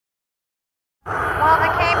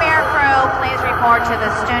please report to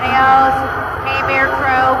the studios. K-Beer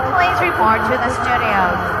crew, please report to the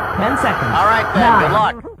studios. 10 seconds. All right, then. Good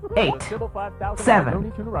luck. 8,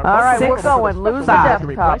 7, All right, 6, we're going. Lose the 5,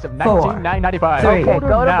 desktop. 4, 1995. 3. Okay, go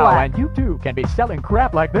to now, black. and you too can be selling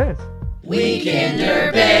crap like this.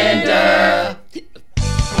 Weekender Bender.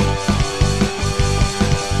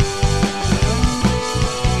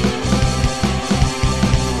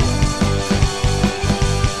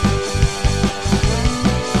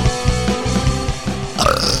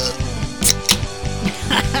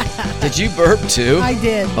 Did you burp too? I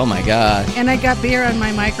did. Oh my god. And I got beer on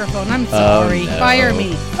my microphone. I'm sorry. no. Fire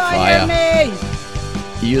me. Fire me.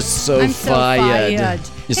 You're so I'm so fired. fired. You're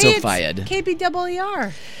Hey, so it's fired.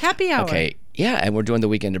 KBER. Happy hour. Okay. Yeah, and we're doing the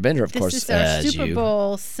Weekender Bender, of course, This is our as Super you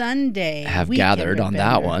Bowl Sunday. have Weekender gathered on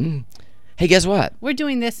that Bender. one. Hey, guess what? We're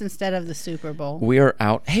doing this instead of the Super Bowl. We're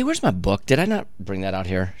out. Hey, where's my book? Did I not bring that out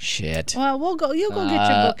here? Shit. Well, we'll go. You'll go get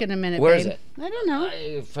your book in a minute, where babe. is it? I don't know.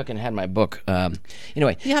 I fucking had my book.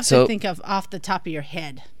 Anyway, You have so to think of off the top of your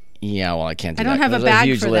head. yeah, well, I can't do I that. don't have a There's bag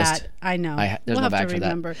huge for list. that. I know. There's we'll no have bag to for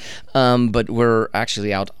remember. that. But we're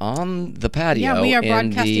actually out on the patio. Yeah, we are in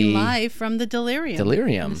broadcasting the live from the Delirium.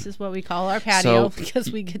 Delirium. This is what we call our patio So-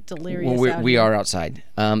 because we get delirious. Well, out we here. are outside.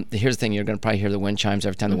 Here's the thing: you're going to probably hear the wind chimes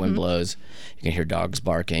every time the wind blows. You can hear dogs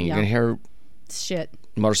barking. Yeah. You're going to hear Shit.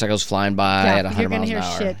 motorcycles flying by Yeah, at 100 you're miles gonna an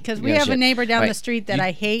hear hour. shit because You're we gonna have a shit. neighbor down Right. the street that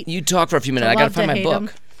I hate. You talk for a few minutes. I got to love find to my hate book. 'em.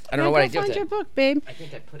 I don't know what I did Find with your it. book, babe. I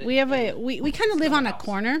think I put it We have in we kind of live on a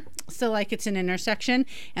corner, so like it's an intersection,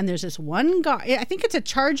 and there's this one guy. I think it's a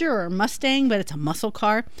Charger or a Mustang, but it's a muscle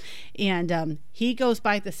car, and he goes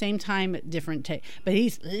by at the same time at different but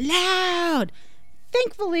he's loud.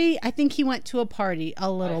 Thankfully, I think he went to a party a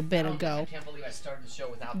little bit ago. I can't believe I started the show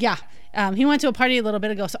without Yeah. He went to a party a little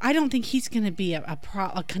bit ago, so I don't think he's going to be a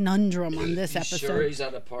conundrum on this episode. Sure he's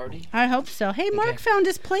at a party? I hope so. Hey, Mark found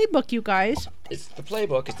his playbook, you guys. It's the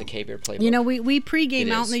playbook. It's the K-Beer playbook. You know, we pregame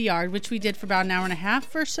It out is. in the yard, which we did for about an hour and a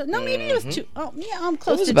half or so. No, maybe it was two. Oh, yeah, I'm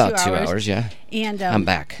close it was to about 2 hours. 2 hours, yeah. And I'm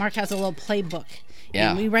back. Mark has a little playbook.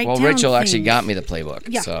 Yeah. And we write well, down Rachel actually things. got me the playbook.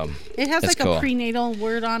 Yeah. So It has that's like cool. a prenatal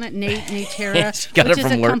word on it, Natera, She got which it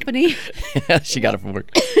is from a work. company. she got it from work.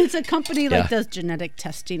 It's a company Yeah. like does genetic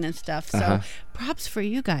testing and stuff. So props for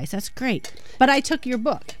you guys. That's great. But I took your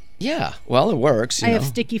book. Yeah. Well, it works. You I know. have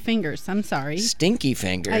sticky fingers. I'm sorry. Stinky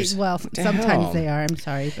fingers. Well, What the sometimes hell? they are. I'm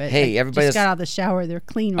sorry, but Hey, I everybody just that's- got out of the shower. They're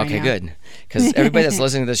clean right Okay, now. good. Because everybody that's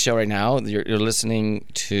listening to this show right now, you're listening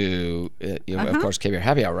to, of course, K-Beer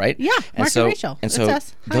Happy Hour, right? Yeah, Mark and Rachel. And That's so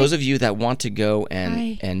us. Hi. those of you that want to go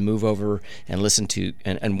Hi. and move over and listen to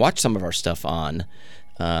and watch some of our stuff on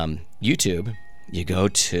YouTube, you go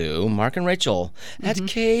to Mark and Rachel. That's Mm-hmm.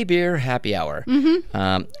 K-Beer Happy Hour. And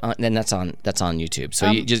that's on YouTube.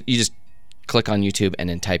 So you just click on YouTube and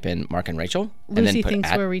then type in Mark and Rachel, and Lucy then put thinks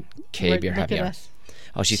at we're K-Beer look Happy at Hour. us.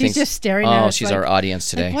 Oh, she She's thinks just staring at us she's like- our audience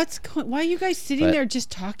today. Like, why are you guys sitting But- there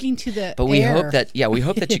just talking to the But we air? hope that we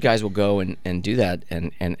hope that you guys will go and do that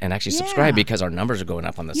and actually subscribe Yeah. because our numbers are going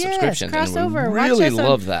up on the Yes, subscriptions cross and over. we Watch really us on-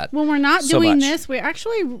 love that. When we're not so doing much. this, we're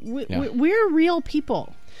actually Yeah. we're real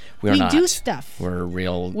people. We're we not. do stuff. We're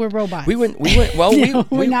real. We're robots. We went well. No,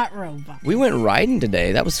 we we're not robots. We went riding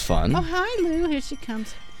today. That was fun. Oh, hi, Lou. Here she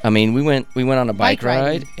comes. I mean, we went on a bike ride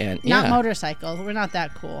riding. and Not yeah. motorcycle. We're not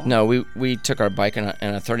that cool. No, we took our bike and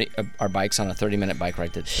our bikes on a 30-minute bike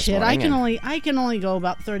ride this Shit, morning. I can only go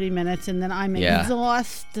about 30 minutes and then I'm Yeah.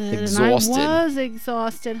 exhausted. Exhausted. And I was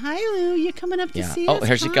exhausted. Hi, Lou. You coming up to Yeah. see Oh, us?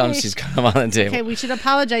 here she Hi. comes. She's come on the table. Okay, we should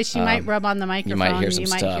apologize. She might rub on the microphone. hear some you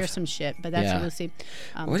might stuff. hear some shit, but that's Yeah. Lucy.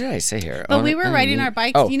 What did I say here? But Oh, we were oh, riding you- our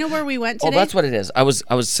bikes. Oh. You know where we went Oh, today? that's what it is. I was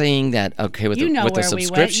saying that with you know with the where we went.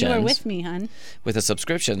 subscriptions. You were with me, hon. With the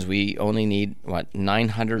subscriptions, we only need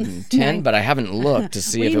 910, but I haven't looked to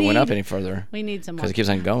see if it went up any further We need some more. because it keeps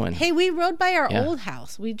on going. Hey, we rode by our Yeah. old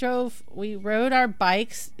house. We rode our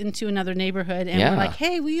bikes into another neighborhood, and Yeah. we're like,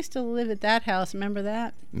 hey, we used to live at that house. Remember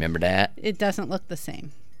that? Remember that? It doesn't look the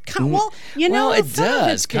same. Well, you know, Well, it some of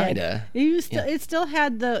does, it's good. kinda. It still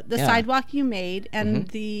had the Yeah. sidewalk you made and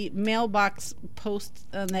the mailbox post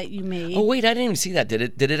that you made. Oh wait, I didn't even see that. Did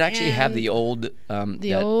it actually have And the old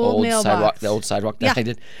that old sidewalk, mailbox. the old sidewalk that Yeah. I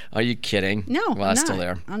did? Are you kidding? No, well, I'm that's not. still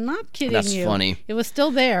there. I'm not kidding That's you. funny. It was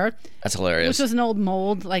still there, That's hilarious. which was an old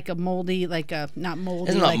mold, like a moldy, not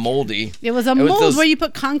moldy. It's not moldy. It was a It was mold those- where you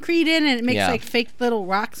put concrete in and it makes Yeah. like fake little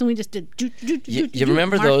rocks, and we just did. You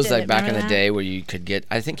remember those like back in the Remember that? day where you could get?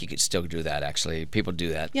 I think you could still do that. Actually, people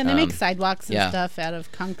do that. Yeah, they make sidewalks and yeah. stuff out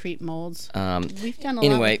of concrete molds. We've done a lot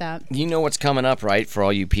Anyway, with that. you know what's coming up, right? For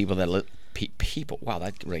all you people that people. Wow,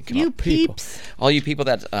 that really came You out. People. peeps. All you people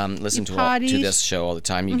that listen to potties. this show all the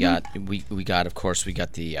time. You got we got of course we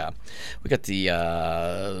got the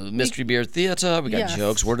Mystery Beer Theater. We got Yes.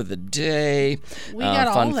 jokes, word of the day, We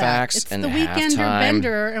got fun all that. facts, It's and the Weekender halftime.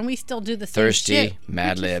 Bender, and we still do the same Thirsty, shit.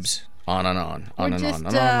 Mad We're Libs, on and on, on and just, on,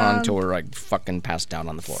 and on until we're like fucking passed down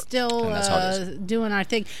on the floor. Still And that's how it is. doing our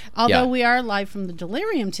thing. Although Yeah. we are live from the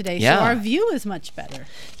Delirium today, Yeah. so our view is much better.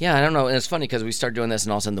 Yeah, I don't know. And it's funny because we start doing this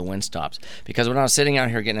and all of a sudden the wind stops. Because when I was sitting out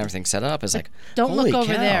here getting everything set up, it's like, Don't holy look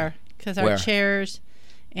over cow. there because our Where? chairs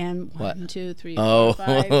and What? 1, 2, 3, Oh. 4,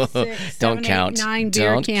 5, 6, Don't 7, 8, count. 9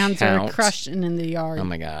 beer Don't cans are count. crushing in the yard. Oh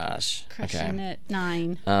my gosh. Crushing Okay. it.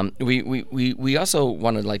 9. We also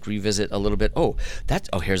want to like revisit a little bit.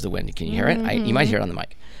 Here's the wind. Can you hear it? You might hear it on the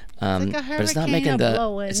mic. like a but it's not hurricane making the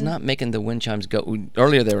a-blowing. it's not making the wind chimes go.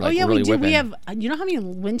 Earlier they were like Oh yeah, really we do. whipping. We have. You know how many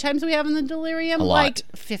wind chimes we have in the Delirium? A lot. Like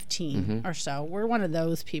 15 or so. We're one of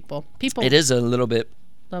those people. People It is a little bit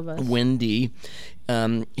love us. windy here Our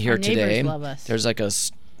neighbors today. love us. There's like a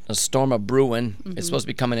storm of brewing. It's supposed to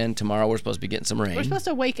be coming in tomorrow. We're supposed to be getting some rain. We're supposed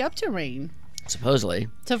to wake up to rain. supposedly.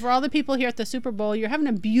 So for all the people here at the Super Bowl, you're having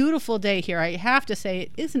a beautiful day here. I have to say,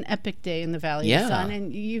 it is an epic day in the Valley Yeah. of the Sun,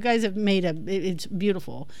 and you guys have made it's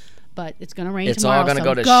beautiful. But it's going to rain It's tomorrow. all gonna so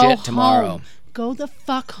go to shit tomorrow. home. Go the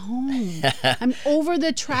fuck home. I'm over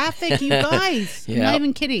the traffic, you guys. I'm Yeah. not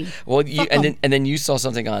even kidding. Well, you, Fuck and 'em. then you saw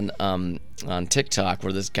something on TikTok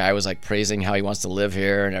where this guy was like praising how he wants to live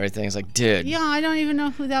here and everything. It's like, dude, Yeah, I don't even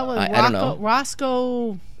know who that was. I don't know.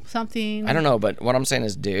 Roscoe something. I don't know, but what I'm saying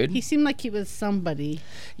is, dude, He seemed like he was somebody.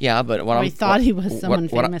 yeah, but what Or I'm he thought he was someone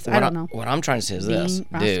famous. I don't know. What I'm trying to say is this, Bean,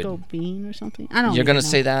 Roscoe dude. Bean or something. I don't. You're even gonna know.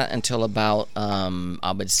 say that until about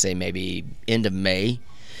I would say maybe end of May.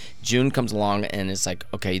 June comes along and it's like,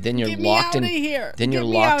 okay, then you're Get me locked in. outta here. Then you're Get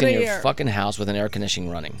me locked in outta your here. fucking house with an air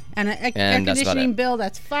conditioning running. And an air And that's about conditioning it. bill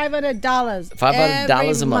that's $500. $500 a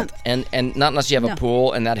every month, and not unless you have No. a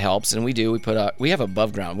pool, and that helps. And we do. We have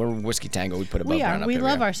above ground. We're Whiskey Tango. We put above We ground are. up We every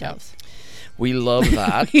love year. ourselves. Yeah. We love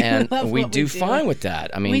that, We and love we what do we do. fine with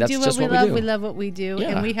that. I mean, We that's do just what we what love. we do. We love what we do. Yeah.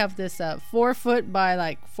 And we have this 4 foot by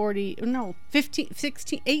like 40, no, 15,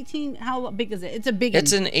 16, 18. How big is it? It's a big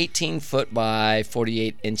It's one. an 18 foot by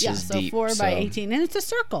 48 inches Yeah, so deep. 4 by so 18. And it's a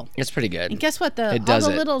circle. It's pretty good. And guess what? It All does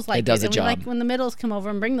the it. littles like It does the And we job. like when the middles come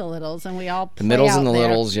over and bring the littles, and we all The middles and the there.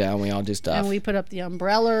 littles, yeah, and we all do stuff. And we put up the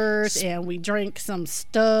umbrellas and we drink some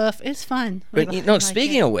stuff. It's fun. We But you li- know, like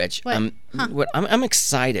speaking it. of which, What? I'm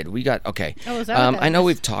excited. We got okay. Oh, is that what that I know is?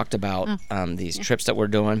 we've talked about these trips that we're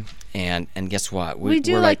doing, and guess what? We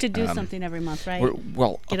do we're like to do um, something every month, right?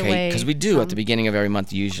 Well, Get okay, away because we do at the from- beginning of every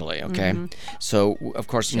month usually. Okay, so of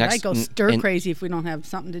course Shit, next I go n- stir and- crazy if we don't have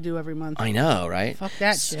something to do every month. I know, right? Fuck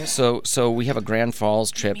that shit. So we have a Grand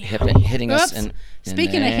Falls trip hitting us, Oops. and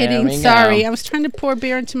Speaking of there hitting, we sorry, go. I was trying to pour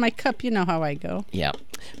beer into my cup. You know how I go. Yeah,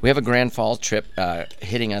 we have a Grand Falls trip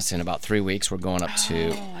hitting us in about 3 weeks. We're going up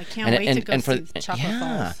to. Oh, I can't wait to go see Chocolate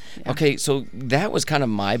Falls. Yeah. Okay, so that was kind of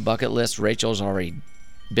my bucket list. Rachel's already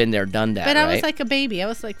been there, done that. But right? I was like a baby. I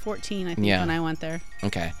was like 14, I think, Yeah. when I went there.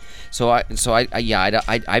 Okay,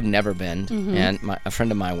 I've never been, and a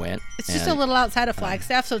friend of mine went. It's just a and little outside of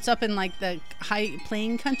Flagstaff, so it's up in like the high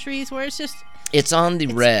plain countries where it's just It's on the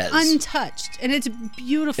res. untouched, and it's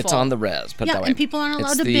beautiful. It's on the res. Put it Yeah, that way. and people aren't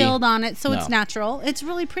allowed It's to the- build on it, so it's no. natural. It's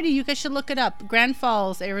really pretty. You guys should look it up. Grand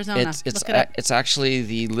Falls, Arizona. It's look it up. it's actually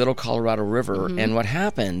the Little Colorado River, Mm-hmm. and what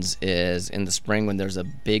happens is in the spring when there's a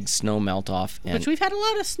big snow melt off, and Which we've had a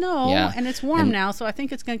lot of snow, Yeah. and it's warm And- now, so I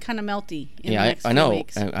think it's going to kind of melty in yeah, the next I few know,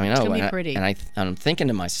 weeks. I know, It's going to and be pretty. I'm thinking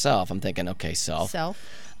to myself, okay, self.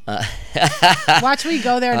 Watch me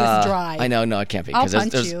go there and it's dry. I know, no, it can't be I'll because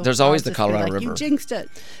punch there's, you. there's always I'll the just be Colorado like, River. You jinxed it.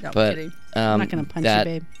 No, I'm But kidding. I'm not going to punch you,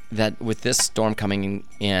 babe. that with this storm coming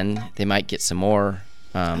in, they might get some more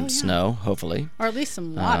snow, hopefully. Or at least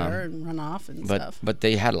some water and runoff and stuff. But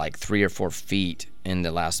they had like 3 or 4 feet in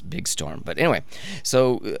the last big storm. But anyway,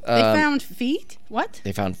 so They found feet? What?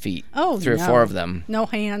 they found feet. Oh, 3 or no. 4 of them. No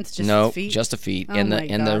hands, just No, feet? just a feet Oh in my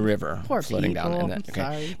the God. river, Poor floating down. people. In I'm the,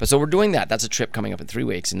 sorry. But so we're doing that. That's a trip coming up in 3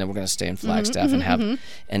 weeks, and then we're going to stay in Flagstaff and have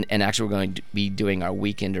and actually we're going to be doing our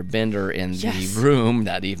weekender bender in Yes. the room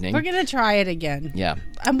that evening. We're going to try it again. Yeah.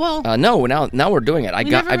 Well, No, now we're doing it. we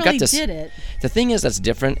never I've really got this. did it. The thing is that's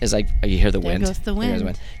different is like you hear the There wind. goes the There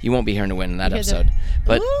wind. You won't be hearing the wind in that You hear the- episode.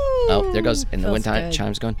 But oh, there goes Ooh, and the feels wind good.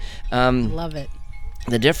 chimes going. Love it.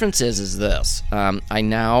 The difference is this.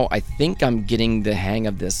 I think I'm getting the hang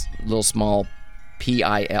of this little small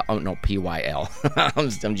PIL. Oh no, PYL.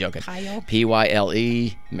 I'm joking. Pile?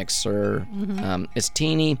 PYLE mixer. It's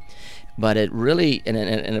teeny. but it really and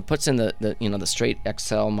it puts in the the straight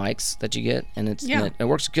XL mics that you get, and it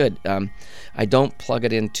works good. I don't plug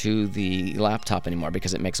it into the laptop anymore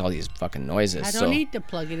because it makes all these fucking noises. I don't need to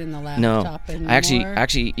plug it in the No, laptop anymore.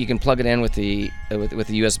 actually, you can plug it in with the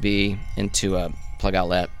USB into a plug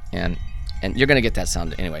outlet, and you're gonna get that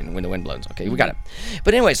sound anyway when the wind blows. Okay, we got it.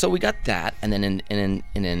 But anyway, so we got that, and then in.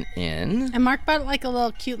 And Mark bought like a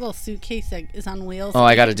little cute little suitcase that is on wheels. Oh,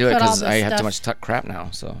 I got to do it Put all because the I have too stuff- much crap now.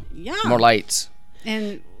 So Yeah. more lights.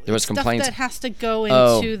 And There was stuff complaints. that has to go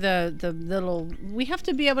into the little. We have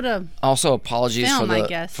to be able to. Also, apologies Film, for I the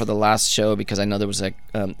guess. for the last show because I know there was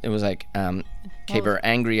K-Bear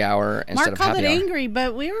Angry Hour instead Mark of called Happy it Hour. angry,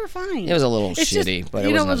 but we were fine. It was a little It's shitty, just, but it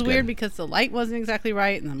it wasn't was as weird good. because the light wasn't exactly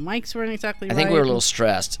right and the mics weren't exactly right. I think we were a little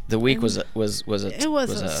stressed. The week was a It was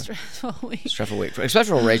a a stressful week. stressful week,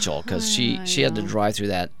 especially for Rachel because she had to drive through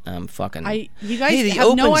that fucking. You guys Hey, the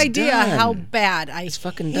have no Open's idea done. how bad I It's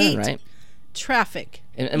fucking hate done, right? traffic.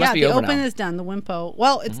 It must be the over Open now. is done. The WIMPO.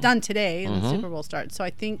 Well, it's done today, and the Super Bowl starts. So I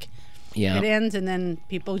think Yeah. it ends, and then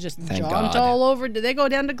people just Thank jaunt God. all over. They go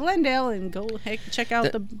down to Glendale and go check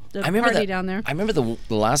out the I remember party that, down there. I remember the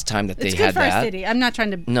last time that It's they good had for that. our city. I'm not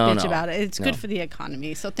trying to No, bitch no, about it. It's no. good for the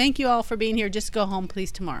economy. So thank you all for being here. Just go home,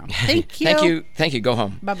 please, tomorrow. Thank you. Thank you. Go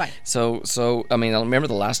home. Bye-bye. So I mean, I remember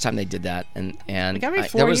the last time they did that, and Like every there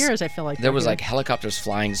 4 was- years, I feel like there they're was here. like helicopters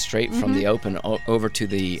flying straight from the Open over to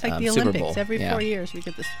the, It's like the Super Olympics. Bowl. Every Yeah. 4 years, we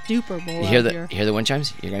get the Super Bowl You hear out the here. hear the wind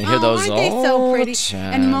chimes? You're gonna hear those aren't they all so pretty? the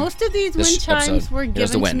And time. most of these This wind chimes episode, were there's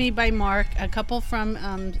the given to wind. me by Mark. A couple from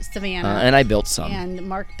Savannah, and I built some. and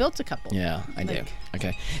Mark built a couple. Yeah, I did. Like,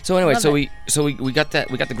 Okay. So anyway, love so it. we got that.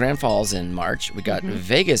 We got the Grand Falls in March. We got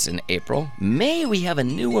Vegas in April. May we have a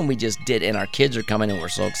new one we just did, and our kids are coming, and we're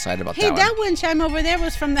so excited about Hey, that one. that wind chime over there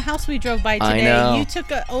was from the house we drove by I today. know. You took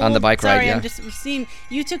an old On the bike ride, sorry, yeah. I'm just seeing.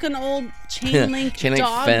 You took an old chain link, Chain link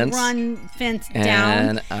dog fence. run fence down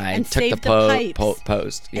and I and took the saved the pipes.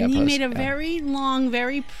 post. Yeah, And you post, made a yeah. very long,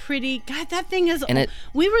 very pretty. God, that thing is. And it-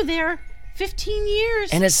 we were there 15 years.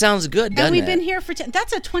 And it sounds good, doesn't and we've it? been here for 10.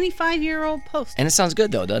 That's a 25-year-old post. And it sounds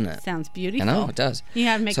good though, doesn't it? Sounds beautiful. I know it does. You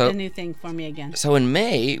have to make So- the new thing for me again. So in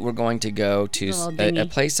May, we're going to go to little a dinghy.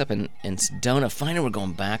 place up in Sedona. Finally, we're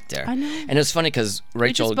going back there. I know. And it was funny because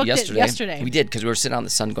Rachel booked it yesterday. we did because we were sitting out in the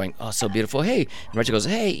sun going, oh, so beautiful. Hey, and Rachel goes,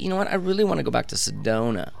 hey, you know what? I really want to go back to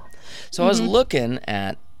Sedona. So I was looking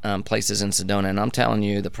at places in Sedona, and I'm telling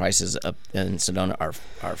you, the prices up in Sedona are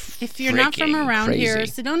If you're not from freaking around here,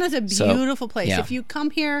 crazy. Sedona's a So, beautiful place. yeah. If you come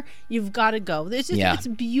here, you've got to go. It's just, Yeah. it's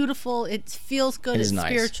beautiful. It feels good. It It's is nice.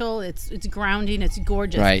 spiritual. It's grounding. It's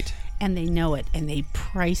gorgeous. Right. And they know it, and they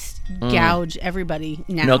price gouge everybody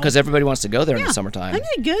now. No, because everybody wants to go there in Yeah. the summertime. Isn't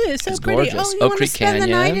it good? It's so It's pretty. gorgeous. Oh, you Oak want to Creek spend the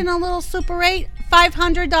night Canyon. in a little Super 8?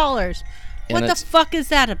 $500. What And the it's- fuck is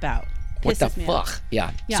that about? What the Pisses me off. fuck?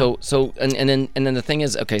 Yeah. Yeah. So and then the thing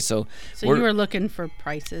is, okay, so So we're, you were looking for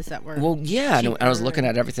prices that were well, yeah, and I was cheaper. looking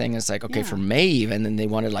at everything. It's like, okay, Yeah. for May even, then they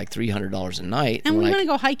wanted like $300 a night, And we're we like, want to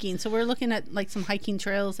go hiking, so we're looking at like some hiking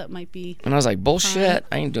trails that might be. and I was like, bullshit,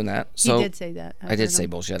 I ain't doing that. So He did say that. I did heard say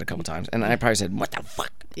him. bullshit a couple times, and I probably said, what the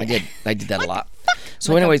fuck? I did that a lot.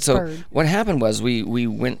 So Like a anyway, so bird. what happened was we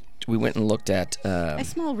went and looked at. I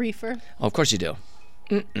smell reefer. Oh, of course you do.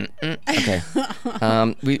 Okay.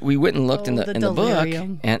 We went and looked in Oh, the the book,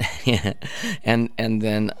 delirium. and and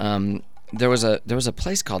then there was a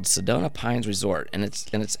place called Sedona Pines Resort, and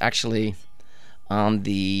it's actually on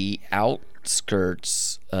the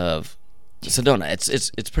outskirts of Sedona.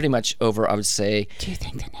 It's pretty much over. I would say Do you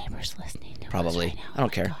think the neighbor's listening to us probably. right now? I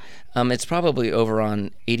don't care. It's probably over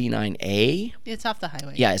on 89A. It's off the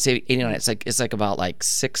highway. Yeah, it's 89. It's like about like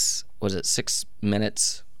 6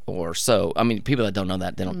 minutes or so. I mean, people that don't know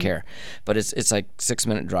that, they don't care. But it's like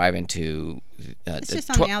 6-minute drive into. It's just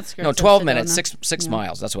on the outskirts No, of 12 minutes, Sedona. 6 Yeah.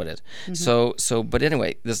 miles. That's what it is. So but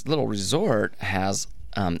anyway, this little resort has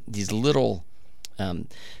these little.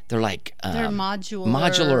 They're like They're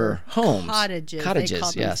modular homes, cottages, they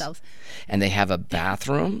call yes, themselves. and they have a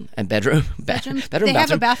bathroom and bedroom. Bedrooms? Bedroom. They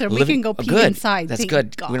have a bathroom. We can go oh, pee good. inside, That's thank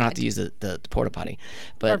good. We don't have God. to use the porta potty,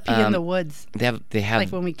 but Or pee in the woods. They have Like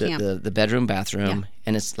when we camp. the bedroom, bathroom,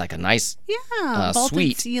 and it's like a nice Yeah, vaulted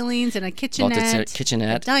suite. ceilings and a vaulted kitchenette,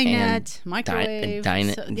 kitchenette, a dinette, and microwave.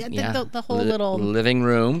 So, yeah, yeah, the whole little living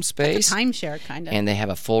room like a space. timeshare kind of. And they have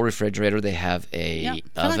a full refrigerator. They have a Yep.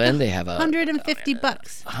 For oven. like they have a $150.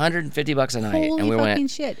 $150 a night, Holy and we fucking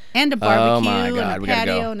went. shit! And a barbecue, Oh my God, and we a gotta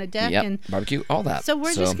patio, go. and a deck, Yep, and barbecue, all that. so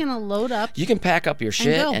we're just gonna load up. You can pack up your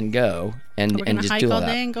shit go. and go, and We're gonna just hike do all all that.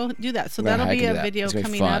 day and go do that. So We're gonna that'll hike be and a do that. video It's gonna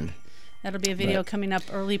be coming up. fun. That'll be a video coming up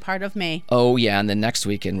early part of May. Oh yeah, and then next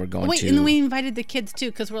weekend we're going Wait, to. and then we invited the kids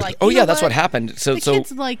too, because we're like, Oh you yeah, know that's what happened. So The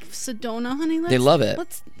kids like Sedona, honey. They love it.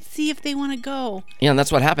 Let's see if they want to go. yeah, and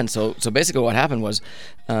that's what happened. So basically, what happened was.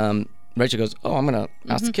 Rachel goes, "Oh, I'm gonna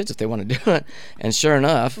ask the kids if they want to do it," and sure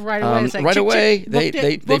enough, Right away, it's like, right chick, away,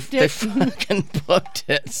 chick, booked they it. fucking booked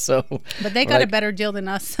it. So, But they got a better deal than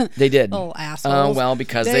us. They did. Oh, assholes. Well,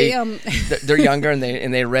 because They, they're younger and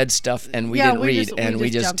they read stuff and we Yeah, didn't we read just- and we we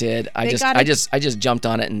just just jumped. did. I They just got I just jumped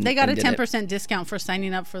on it and They got a and did it. 10% discount for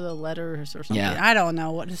signing up for the letters or something. Yeah. I don't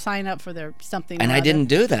know what to sign up for their something. And or I other. didn't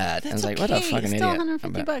do that. That's I was like, okay. what a fucking It's idiot. still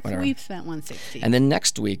 150 But bucks. whatever. We've spent 160. And then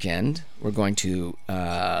next weekend we're going to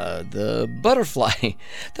the butterfly are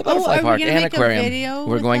we park gonna and make a aquarium. video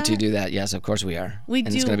We're with going to that? do that. Yes, of course we are. We and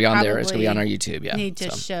do it's going to be on there. It's going to be on our probably YouTube. Yeah. need to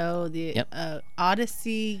so. show the Yep.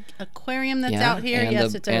 Odyssey aquarium that's Yeah, out here. and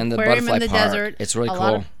Yes, the- it's an and the aquarium in butterfly the park. desert. It's really a lot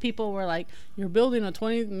cool. of people were like, "You're building a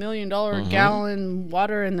 $20 million gallon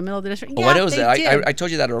water in the middle of the desert." Well, what Yeah, was they it? did. I told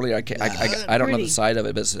you that earlier. I don't know pretty. the side of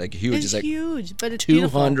it, but it's like huge. It's like huge, but it's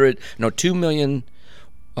beautiful. 2 million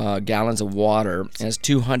gallons of water, and it's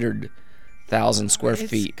 200,000 square It's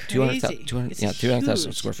feet. crazy. 200,000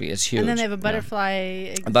 It's square feet. It's huge. And then they have a Yeah. butterfly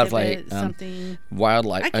exhibit, butterfly, something.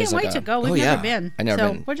 Wildlife. I can't It's like wait to go. We've oh, never yeah. been. I've never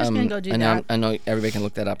So been. we're just gonna go do and that. I know everybody can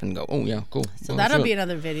look that up and go, oh yeah, cool. So Oh, that'll sure. be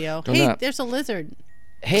another video. Done Hey, that. there's a lizard.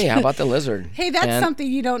 Hey, how about the lizard? Hey, that's And- something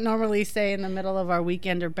you don't normally say in the middle of our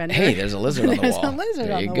weekender bender. Hey, there's a lizard on the There's wall. a lizard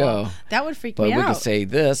There on you the go. wall. That would freak But me we out. can say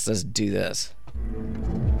this. Let's do this.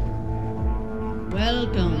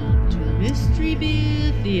 Welcome to Mystery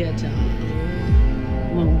Beer Theater.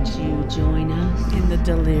 Won't you join us? in the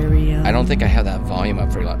delirium. I don't think I have that volume up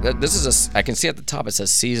very loud. This is I can see at the top it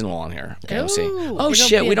says seasonal on here. Okay, let's see. Ooh, Oh it'll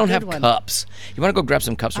shit, be we a don't good have one. cups. You want to go grab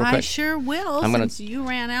some cups real I quick? sure will. I'm gonna- Since you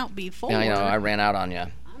ran out before. Yeah, I know. I ran out on you.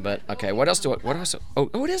 But okay, what else do? What else? Oh,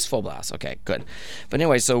 it is full blast. Okay, good. But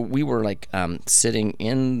anyway, so we were like sitting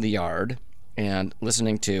in the yard and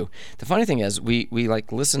listening to. The funny thing is, we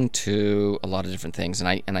like listen to a lot of different things,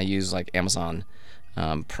 and I use like Amazon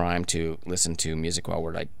Prime to listen to music while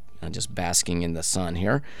we're like just basking in the sun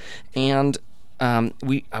here, and.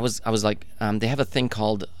 I was like, they have a thing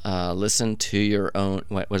called listen to your own.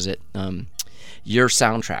 What was it? Your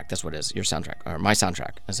soundtrack. That's what it is. Your soundtrack or my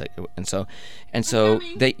soundtrack. And so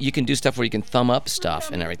you can do stuff where you can thumb up stuff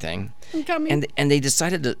and everything. coming. And they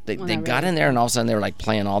decided to they got in there and all of a sudden they were like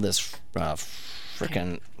playing all this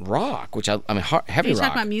freaking rock, which I mean heavy Are you rock.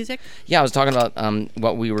 talking about music? Yeah, I was talking about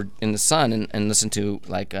what we were in the sun and listened to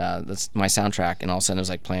like my soundtrack, and all of a sudden it was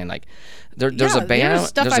like playing like there's yeah, a band. There's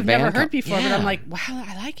stuff there's a I've band never heard called- before, but Yeah. I'm like, wow,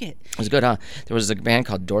 I like it. It was good, huh? There was a band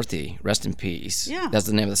called Dorothy. Rest in peace. Yeah. That's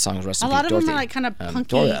the name of the song. Rest in A peace. lot of Dorothy. them are like kind of punky,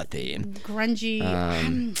 Dorothy. grungy.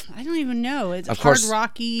 I don't even know. It's Of hard course,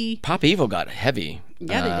 rocky. Pop Evil got heavy.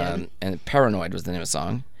 Yeah, they did. And Paranoid was the name of the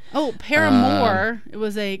song. Oh, Paramore. It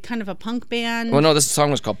was a kind of a punk band. Well, no, this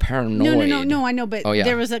song was called Paranoid. No, I know, but Oh, yeah.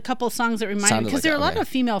 there was a couple songs that reminded Sounded because like there are a that, lot okay. of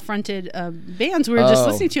female-fronted bands. We were just Oh.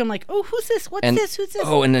 listening to. I'm like, oh, who's this? What's And this? Who's this?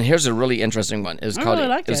 oh, and then here's a really interesting one. It was called. really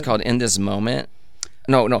like it was it. called In This Moment.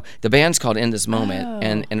 No, the band's called In This Moment,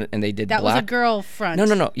 and they did that Black. was a girl front.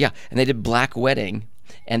 No, yeah, and they did Black Wedding,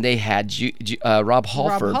 and they had Rob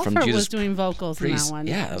Halford, Rob from Halford Judas was doing vocals Priest. in that one.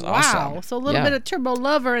 Yeah, it was wow. awesome. So a little Yeah. bit of Turbo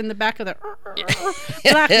Lover in the back of the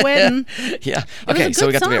Black Wedding. Yeah. It was a Okay, good so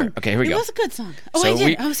we got song. the beer. Okay, here we go. It was a good song. Oh, So I did.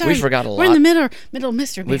 we- Oh, sorry. we forgot a We're in the lot. middle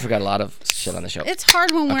mystery. We forgot a lot of shit on the show. It's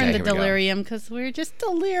hard when we're Okay, in the here we go. delirium because we're just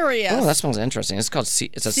delirious. Oh, that smells interesting. It's called.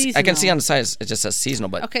 It's a. I can see Seasonal. on the side. It just says seasonal,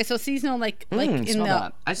 but Okay, so seasonal, like in smell the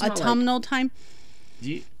that. I smell like- autumnal time,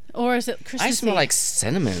 or is it Christmas? I smell Eve? like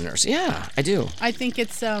cinnamon or yeah, I do. I think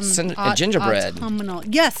it's gingerbread. Autumnal.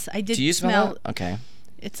 Yes, I did. Do you smell that? Okay.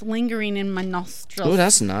 It's lingering in my nostrils. Oh,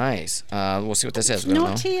 that's nice. We'll see what this is. We don't No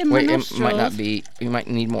know. tea in my Wait, it might nostrils. not be. You might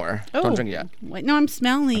need more. Don't drink it yet. Wait, no, I'm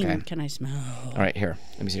smelling. Okay. Can I smell? All right, here.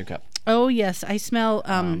 Let me see your cup. Oh yes, I smell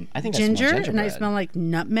I think I smell ginger, and I gingerbread. smell like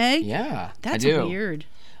nutmeg. Yeah, That's I do. weird.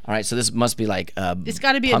 All right, so this must be like. It's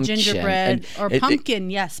got to be pumpkin. a gingerbread And or pumpkin.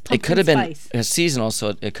 Yes, pumpkin It could have been spice. seasonal,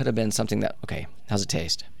 so it could have been something that. Okay, how's it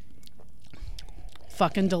taste?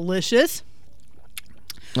 Fucking delicious.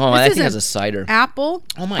 Oh, This I is think a it's a cider. Apple.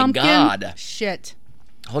 Oh my pumpkin, God. Shit.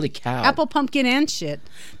 Holy cow! Apple, pumpkin, and shit.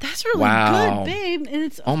 That's really Wow. good, babe. And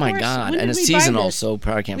it's Oh of my course, God! when And did it's we buy seasonal, this? so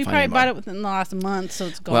probably can't We find probably anymore. bought it within the last month, so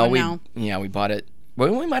it's gone Well, now. we bought it.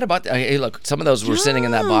 Well, we might have bought. Hey, look, some of those were sitting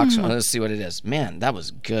in that box. Let's see what it is. Man, that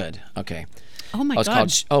was good. Okay. Oh my Oh, it's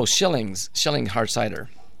God. called Schilling hard cider.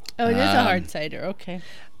 Oh, it is a hard cider. Okay.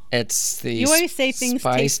 It's the You always say things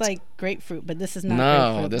spiced... taste like grapefruit, but this is not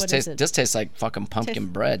No, grapefruit. this What tastes is it? this tastes like fucking pumpkin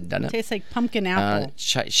bread, doesn't it? Tastes like pumpkin apple.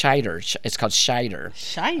 Cider. It's called cider.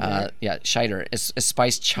 Cider? Yeah, cider. It's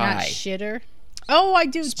spiced Not chai. shitter. Oh, I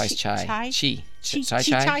do. Spiced chai. Chai.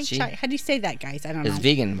 Chai. How do you say that, guys? I don't know. It's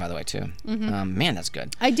vegan, by the way, too. Man, that's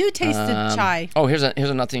good. I do taste the chai. Oh, here's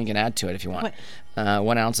another thing you can add to it if you want.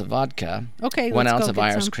 1 ounce of vodka. Okay, 1 let's ounce go of get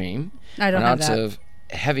Irish some. cream. I don't 1 have ounce that. of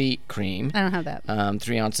heavy cream. I don't have that.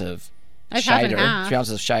 3 ounces of I've had cider. half. 3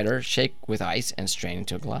 ounces of cider. Shake with ice and strain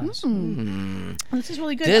into a glass. This is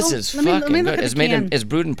really good. This Oh, is let me fucking look good. at the It's made in, can. it's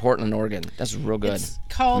brewed in Portland, Oregon. That's real good. It's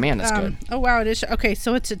called. Man, that's good. Oh wow, it is. Okay,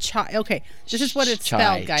 so it's a chai. Okay, this is what it's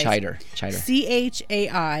spelled, guys. Cider. CHAIDER.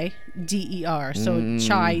 So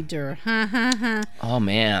cider. Ha ha ha. Oh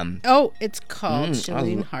man. Oh, it's called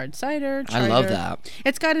Chilean hard cider. I love cider. that.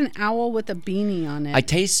 It's got an owl with a beanie on it. I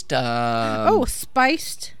taste. Oh,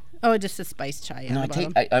 spiced. Oh, it just says spiced chai. No, on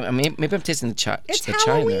the bottom. I maybe I'm tasting the chai. It's the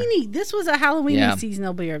chai in there. Halloweeny. This was a Halloweeny Yeah.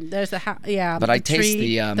 seasonal beer. There's a But I the taste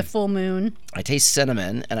tree, the full moon. I taste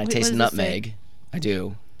cinnamon and I Wait, taste what does it nutmeg. I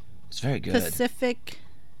do. It's very good. Pacific,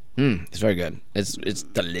 It's very good. It's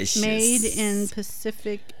delicious. made in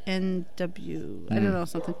Pacific NW. I don't know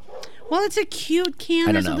something. Well, it's a cute can.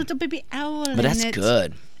 I don't There's a know. little baby owl in But that's it.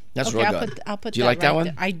 good. That's Okay, real I'll good. put do you like that right one?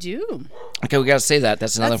 there. I do. Okay, we gotta say that.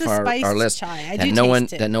 That's another That's for the our spiced list chai. I that do no one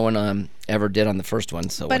taste it. that no one ever did on the first one.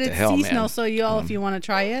 So But what it's the hell, seasonal, man? so y'all, if you want to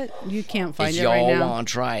try it, you can't find If it right y'all now. want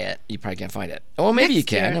to try it, you probably can't find it. Well, maybe you Next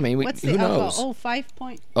can. year. I mean, What's who the knows? alcohol? Oh,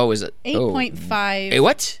 5.8.5 Oh, is it? Oh. 8.5. Hey,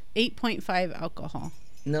 what? 8.5 alcohol.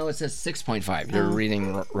 No, it says 6.5. You're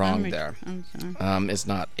reading wrong there. I'm sorry. It's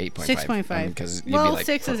not 8.5. 6.5. Because you'd Well, be like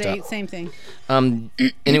 6 is hooked up. 8, same thing.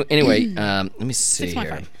 Anyway, let me see 6.5.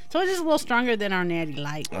 here. So it is a little stronger than our Natty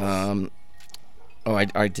Light. Oh, I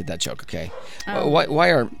already did that joke. Okay. Why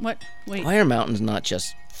are What? Wait. why are mountains not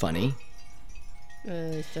just funny?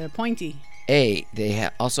 They're pointy. They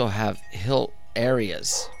also have hill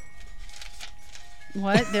areas.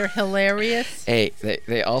 What? They're hilarious.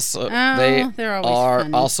 They also they're always are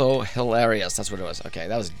funny. also hilarious. That's what it was. Okay,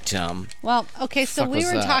 that was dumb. Well, okay, so Fuck we was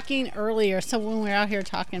were that? talking earlier. So when we were out here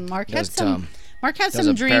talking, Mark That had was some. dumb. Mark had That was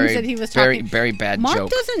some a dreams very, that he was very, talking. very bad Mark joke.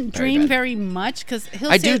 doesn't Very dream bad. very much because he'll.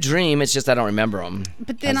 I say, do dream. It's just I don't remember them.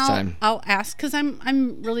 But then at the time. I'll ask because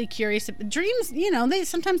I'm really curious. Dreams, they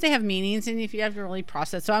sometimes they have meanings, and if you have to really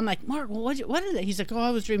process. So I'm like, Mark, well, what is it? He's like, oh, I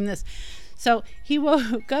was dreaming this. So he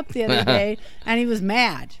woke up the other day and he was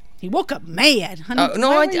mad. He woke up mad. Honey, No,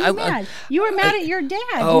 why I- were you I- mad? You were mad at your dad.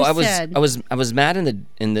 Oh, you I was mad in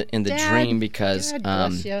the Dad, dream because God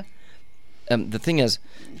bless you. the thing is,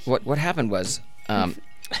 what happened was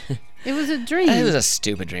It was a dream. it was a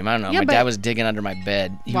stupid dream. I don't know. Yeah, My but- dad was digging under my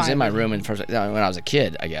bed. He was Why? in my room when I was a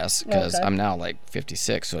kid, I guess, because Okay. I'm now like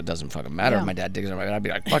 56, so it doesn't fucking matter Yeah. if my dad digs under my bed. I'd be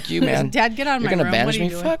like, "Fuck you, man! Dad, get out of You're my gonna room. banish What are me? you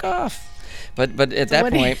doing?" Fuck off!" But at that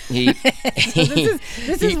what do you- point, he.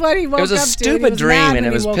 this is what he woke It was a up to. He stupid was dream, mad and when it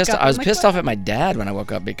he was woke pissed. up. I was I'm like, pissed what? off at my dad when I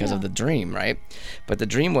woke up because of the dream, right? But the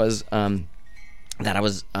dream was that I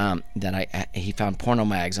was he found porno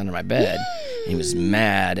mags under my bed. And he was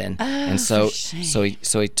mad, and so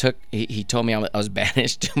he told me I was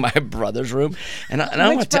banished to my brother's room, and I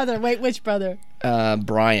Which went to brother? Wait, which brother?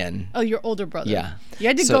 Brian. Oh, your older brother. Yeah. You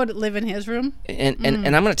had to So- go to live in his room? And I'm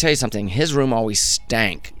gonna tell you something. His room always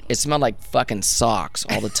stank. It smelled like fucking socks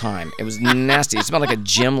all the time. It was nasty. It smelled like a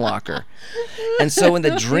gym locker. And so in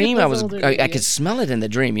the dream, Those older I idiots. could smell it in the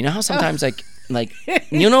dream. You know how sometimes like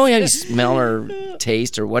you know how you smell or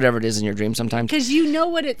taste or whatever it is in your dream sometimes. Because you know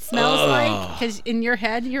what it smells like. Because in your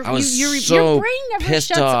head, your so brain never pissed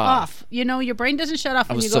shuts off. off. Your brain doesn't shut off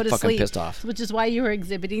when was you so go to fucking sleep. pissed off. Which is why you were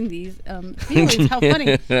exhibiting these feelings. How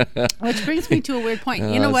funny. Which brings me to a weird point.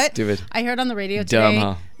 You know Oh, what? stupid. I heard on the radio Dumb, today.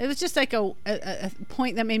 huh? It was just like a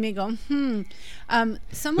point that made me go,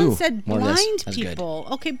 someone Ooh, said more of this. blind That's good. people.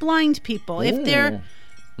 Okay, blind people. If they're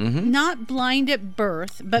not blind at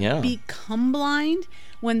birth, but Yeah. become blind,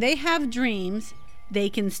 when they have dreams, they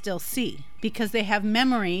can still see because they have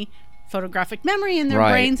memory, photographic memory in their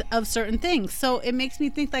Right. brains of certain things. So it makes me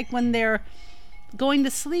think like when they're going to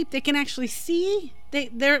sleep, they can actually see.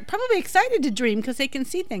 They're probably excited to dream because they can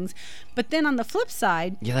see things. But then on the flip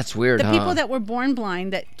side, Yeah, that's weird. the huh? people that were born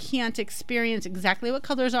blind that can't experience exactly what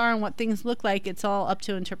colors are and what things look like, it's all up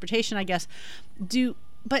to interpretation, I guess. Do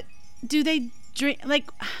they dream? Like,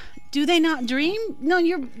 do they not dream? No,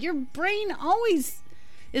 your brain always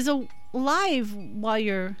is alive while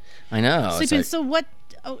you're I know. it's sleeping. like- So what?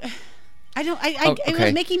 Oh, I don't. It okay.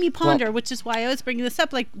 was making me ponder, Well- which is why I was bringing this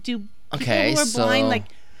up. Like, do people Okay, who are blind, so-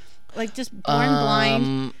 like just born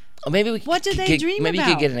blind? maybe we. What do they could, dream maybe you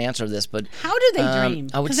about? could get an answer to this, but How do they dream?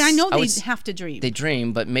 I would Because I know I they would s- have to dream. They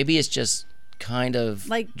dream, but maybe it's just kind of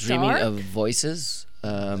Like dreaming dark? of voices.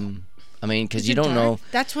 I mean, because Is you it don't know. dark?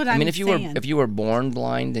 That's what I mean, I'm if you saying. were born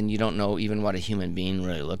blind, then you don't know even what a human being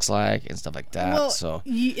really looks like and stuff like that. well, so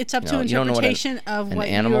it's up you to know, you don't know what interpretation of an what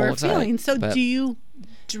animal you're looks like, feeling. So but- do you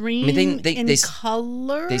dream they- in they s-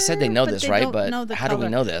 color? they said they know but this, they right? don't But know the how do we color.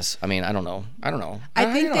 know this? I mean, I don't know. I don't know.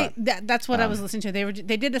 I think don't know. that's what I was listening to.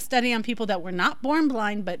 They did a study on people that were not born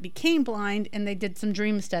blind but became blind, and they did some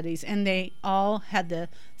dream studies, and they all had the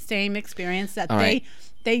same experience that All right.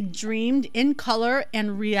 they dreamed in color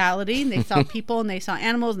and reality. And they saw people and they saw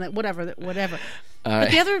animals and whatever.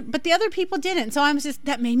 But the other people didn't. So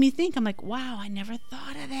that made me think. I'm like, wow, I never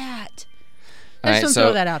thought of that. I just want to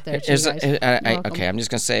throw that out there to you guys. Welcome. Okay, I'm just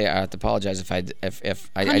gonna say I have to apologize if I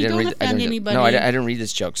Honey, didn't don't read. offend No, anybody. I didn't read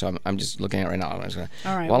this joke, so I'm just looking at it right now. I'm just gonna,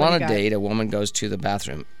 All right, while what on do a you got? date, a woman goes to the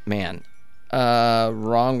bathroom. Man,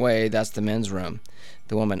 wrong way. That's the men's room.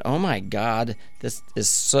 The woman, oh my God, this is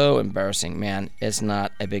so embarrassing, man. It's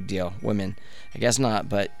not a big deal. Women, I guess not,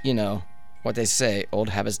 but you know what they say: old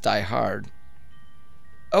habits die hard.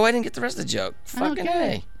 Oh, I didn't get the rest of the joke. Fucking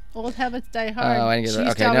Okay. A. Old habits die hard. Oh, I didn't get She that.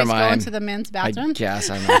 used to Okay, never always go mind. into the men's bathroom. I guess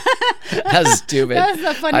I know. That's stupid. That's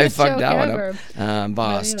the funniest I fucked joke that ever. one up.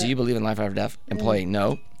 Boss, But do you believe in life after death? Employee,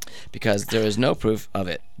 no, because there is no proof of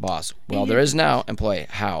it. Boss, well, there is now. Employee,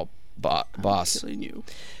 how? Boss,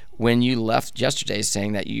 when you left yesterday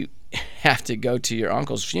saying that you have to go to your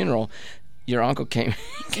uncle's funeral, your uncle came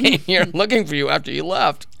here looking for you after you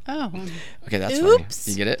left. Oh, Okay, that's Oops.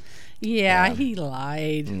 funny. You get it? yeah, he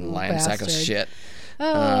lied. Lying sack of bastard. shit.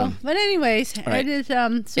 Oh, but anyways, right. it is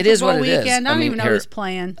Super It is Bowl what it is. weekend. I I don't mean, even know here- who's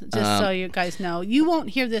playing. Just so you guys know, you won't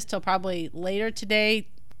hear this till probably later today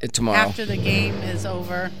Tomorrow. after the game is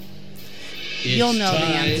over. You'll know the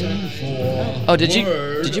answer. Oh, did you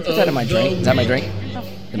put that in my drink? Is that my drink? Oh,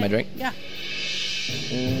 In my drink? yeah.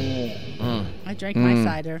 I drank my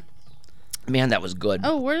cider. Man, that was good.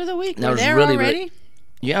 Oh, word of the week. That We're was there really, already. really-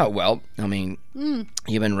 Yeah, well, I mean,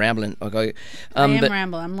 you've been rambling. Okay, I am but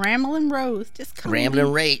rambling. I'm rambling Rose. Just call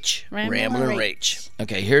rambling me. rach. Ramblin' Rambling rach. rach.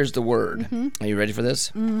 Okay, here's the word. Are you ready for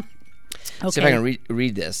this? Okay. See if I can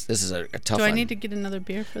read this. This is a tough Do one. I need to get another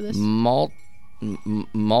beer for this?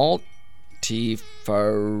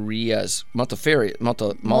 Multifarious.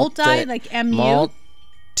 Multi, like MU?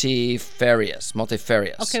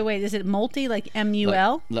 Multifarious. Okay, wait. Is it multi like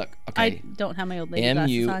MUL? Look, I okay. don't have my old lady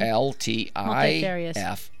glasses on. MULTIFARIOUS.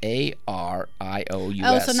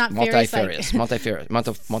 Oh, so not furious,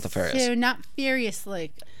 like- Multifarious. So not furious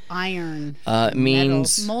like iron.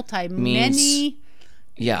 Means metals. means- Many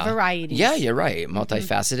yeah. varieties. Yeah, you're right.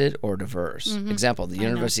 Multifaceted or diverse. Example: the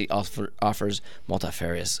university offers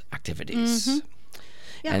multifarious activities.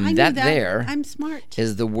 Yeah, and I knew that there I'm smart.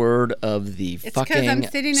 is the word of the It's because fucking I'm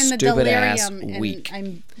sitting in the stupid ass delirium week.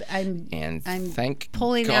 and And I'm thank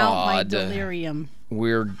pulling God out my delirium.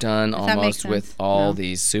 we're done that make almost with sense? all No.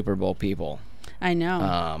 these Super Bowl people. I know.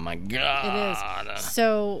 Oh my God. It is.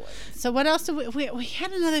 So what else? Did we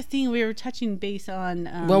had another thing we were touching base on.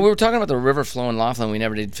 Well, we were talking about the river flow in Laughlin. We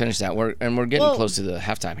never did finish that. We're getting Well, close to the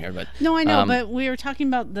halftime here, but no, I know, but we were talking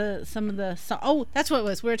about some of the oh, that's what it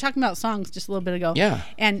was. We were talking about songs just a little bit ago. Yeah.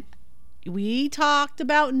 And we talked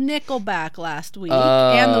about Nickelback last week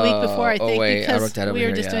and the week before, I think, wait, I because wrote that over we were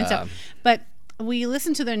here, just doing yeah. stuff. But we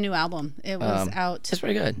listened to their new album. It was out. it's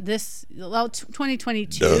pretty good.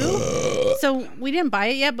 2022. So we didn't buy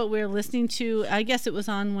it yet, but we were listening to. I guess it was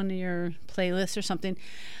on one of your playlists or something.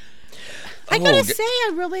 I gotta say,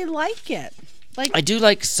 I really like it. Like, I do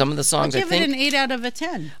like some of the I'll songs. give I it an think 8 out of a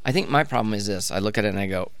 10. I think my problem is this. I look at it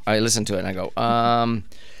and I listen to it and I go,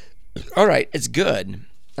 all right, it's good.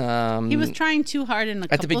 He was trying too hard in a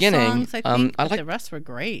couple the beginning, songs, I think, I but like- the rest were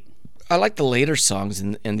great. I like the later songs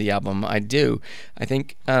in the album. I do. I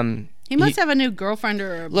think He must have a new girlfriend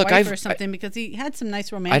or a Look, wife I've- or something because he had some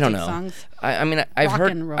nice I romantic don't know. songs. I mean, I've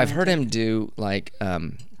Rockin' heard him do like I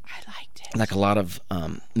liked it. like a lot of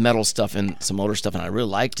metal stuff and some older stuff, and I really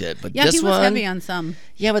liked it. But Yeah, this he was one, heavy on some.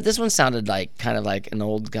 yeah, but this one sounded like kind of like an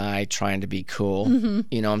old guy trying to be cool. Mm-hmm.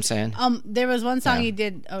 You know what I'm saying? There was one song Yeah. he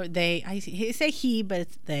did, or they. I say he, but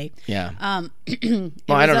it's they. Yeah. It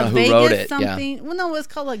Well, I was don't a know who Vegas wrote it, yeah. Something. Well, no, it was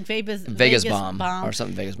called like Vegas Bomb or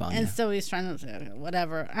something. Vegas Bomb. And Yeah. so he's trying to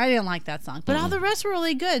whatever. I didn't like that song, but all the rest were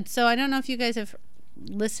really good. So I don't know if you guys have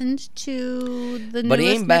listened to the But he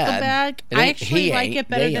newest ain't bad. Nickelback. It I ain't- actually he like ain't. it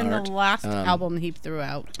better They than aren't. the last album he threw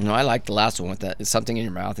out. No, I liked the last one with that. It's something in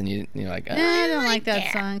your mouth, and you're like, I don't like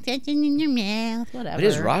that song. Something in your mouth, whatever. But it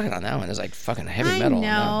is rocking on that one. It's like fucking heavy I metal. on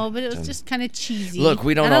know, that. but it was So- just kind of cheesy. Look,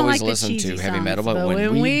 we don't I always like the listen to cheesy heavy songs, metal, but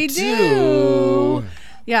when we do,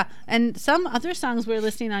 Yeah, and some other songs we're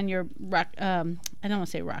listening on your rock. I don't want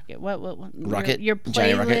to say Rocket. What Rocket? Your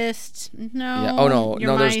Johnny Rocket? playlist? No. Yeah. Oh no,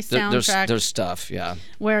 your no. My There's soundtrack, stuff. Yeah.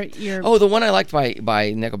 where you're. Oh, the one I liked by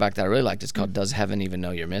Nickelback that I really liked is called "Does Heaven Even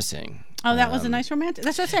Know You're Missing." Oh, that was a nice romantic.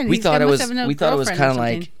 That's what I'm saying. We thought it was. We thought it was kind of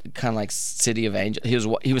of like City of Angels.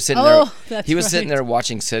 He was sitting Oh, there. that's He was sitting right. there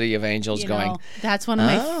watching City of Angels, going. That's one of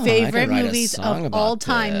my "Oh, I favorite could write a movies song of about all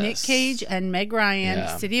time. Nick this." Cage and Meg Ryan,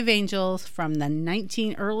 Yeah. City of Angels from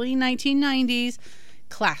the early 1990s.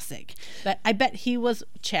 Classic. But I bet he was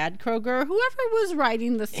Chad Kroger, whoever was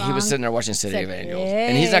writing the song. He was sitting there watching City said, of Angels,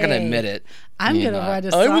 and he's not going to admit it. I'm He's gonna not. write a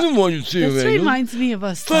I song. wasn't watching City of This Angels. reminds me of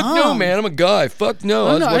a song. Fuck no, man! I'm a guy. Fuck no!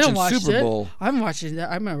 Oh, I no, I was don't watching watch Super it. Bowl. I'm watching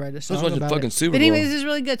that. I'm gonna write a song. watching about fucking it. Super But anyways, Bowl. it's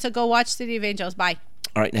really good. So go watch City of Angels. Bye.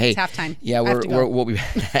 All right, hey, It's halftime. Yeah, I have to go. we'll be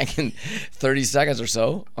back in 30 seconds or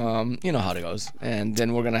so. You know how it goes, and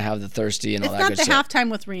then we're gonna have the thirsty and It's all that not good the shit.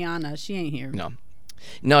 halftime with Rihanna. She ain't here.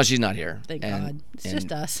 No, she's not here. Thank And- God. It's and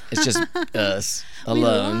just us. It's just us We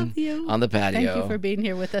alone love you. on the patio. Thank you for being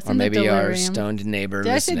here with us. or in maybe the our delirium. stoned neighbor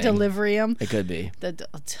Did I say listening. delirium? It could be.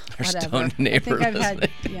 Our stoned whatever. neighbor I think I've had,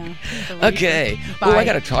 listening. yeah. Okay. Oh, I Bye.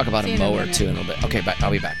 got to talk about See a you in a mower minute. too in a little bit. Okay, bye.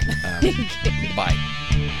 I'll be back. Bye.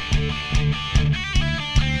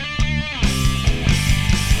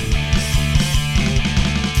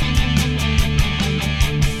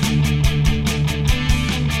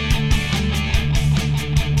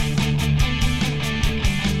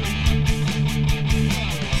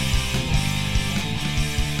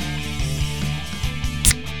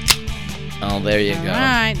 Oh, there you All go.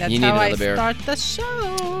 right, that's you need how I another beer. start the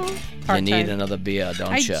show. You need another beer, don't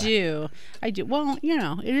I you? do. Well,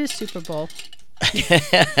 it is Super Bowl.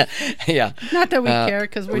 Yeah. Not that we care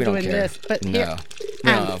because we're we don't doing care. this, but No. here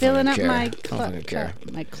No, I I'm don't filling up fucking my care. I don't fucking care.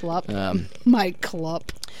 my club. Um, My club.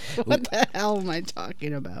 What the hell am I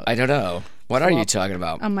talking about? I don't know. What are you Club. talking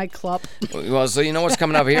about? On my club. Well, so you know what's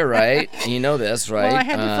coming up here, right? You know this, right? Well, I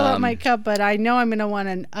had to fill up my cup, but I know I'm going to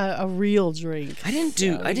want a real drink. I didn't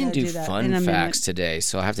do So I we didn't gotta do that fun in a facts minute. today,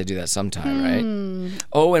 so I have to do that sometime, right?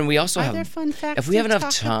 Oh, and we also Are have there fun facts if we have to enough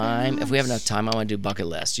talk time, about? if we have enough time, I want to do bucket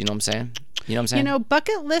list. You know what I'm saying? You know what I'm saying? You know,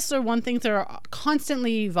 bucket lists are one thing that are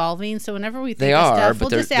constantly evolving. So whenever we think they of are, stuff,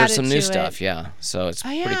 but we'll just add there's some it new to stuff, it. yeah. So it's Oh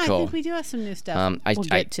yeah, pretty I cool. think we do have some new stuff. We'll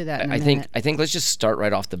get to that in a I minute. think let's just start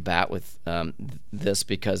right off the bat with this,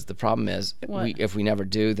 because the problem is What? if we never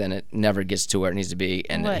do, then it never gets to where it needs to be.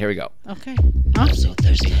 And What? here we go. Okay. Huh? So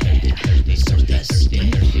thirsty, so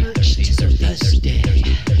thirsty, so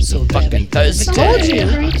thirsty, so Fucking thirsty. Told you.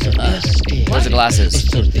 I'm so thirsty. Where's the glasses?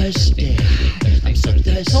 So thirsty, I'm so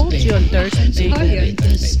thirsty. Told you I'm thirsty. I'm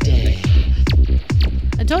thirsty.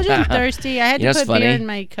 I told you I'm thirsty. I had You know to what's put beer funny? in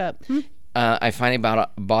my cup. I finally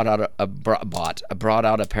brought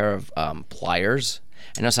out a pair of pliers.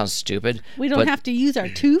 I know it sounds stupid. We don't but have to use our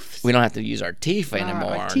tooths. We don't have to use our teeth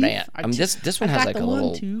anymore. our teeth, Man. our I mean, teeth. this one I've has got like the a one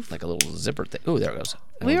little tooth. zipper thing. Oh, there it goes.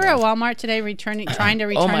 We were at Walmart today trying to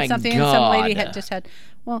return my something, and some lady God. had just had.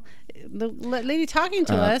 Well, the lady talking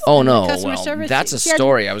to us. oh, and the no, customer well, service, that's a she had-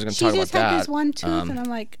 story. I was gonna talk She just about had that. this one tooth, and I'm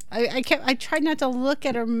like, I tried not to look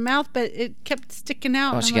at her mouth, but it kept sticking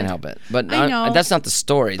out. Oh, and she I'm can't like, help it. But I know. that's not the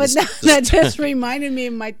story. But This- that just reminded me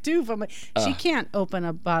of my tooth. I'm like, she can't open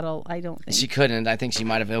a bottle. I don't think. she couldn't. I think she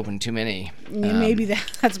might have opened too many. Yeah, maybe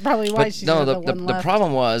that's probably why But she's no, the the one left.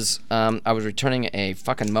 problem was I was returning a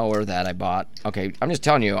fucking mower that I bought. Okay, I'm just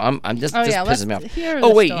telling you, I'm just Oh, this yeah, pisses me let's off. hear Oh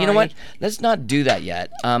the wait, you know what? story. Let's not do that yet.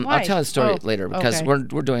 I'll Why? tell the story Oh, later because okay.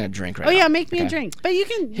 we're doing a drink right Oh now. yeah, make me a Okay. drink. But you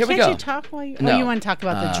can. Here we can't go. you talk while you? No. Oh, you want to talk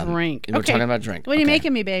about the drink? we're Okay. talking about drink. What are you Okay.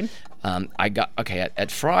 making me, babe? I got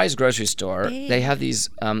at Fry's grocery store. They have these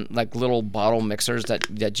like little bottle mixers that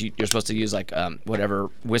you're supposed to use like whatever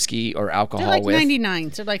whiskey or alcohol They're like with.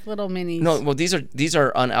 99s. They're like little minis. No, well these are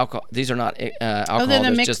unalcohol. These are not alcohol. they're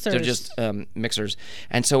the they're just mixers.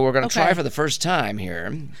 And so we're gonna try Okay. for the first time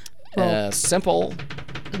here. Roll. Simple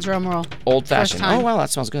Drum roll. old fashioned. time. Oh wow, that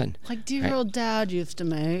smells good. Like dear Right. old dad used to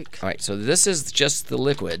make. All right, so this is just the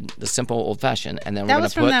liquid, the simple old fashioned, and then we're That gonna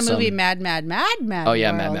was from put that some. movie Mad Oh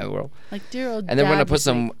yeah, World. Mad Mad World. Like dear old And then we're dad gonna put used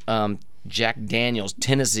to some make. Jack Daniel's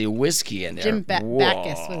Tennessee whiskey in there. Jim Whoa.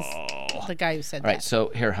 Backus was the guy who said All right, that. so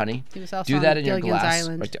here, honey, He was also do that on in your Gilligan's glass.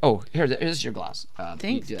 Island. Right there. Oh, here's your glass. Thanks.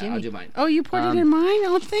 You do that. Gimme. I'll do mine. Oh, you poured it in mine?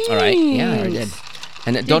 Oh, thanks. All right, yeah, I did.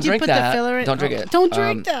 And then don't you drink put the that. filler in? Don't drink Oh, it. don't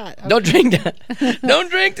drink that. Don't drink that. Don't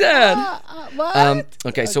drink that. What?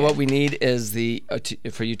 Okay, so what we need is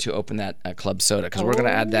for you to open that club soda because we're gonna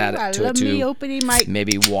add that I to love it me too. opening my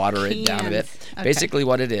Maybe water it down a bit. cans. Okay. Basically,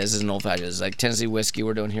 what it is an old fashioned. It's like Tennessee whiskey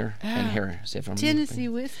we're doing here. And here, see if I'm Tennessee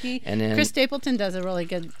whiskey. And then- Chris Stapleton does a really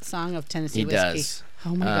good song of Tennessee He whiskey. does.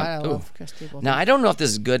 Oh my God, I ooh. love Chris Stapleton. Now I don't know if this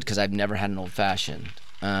is good because I've never had an old fashioned.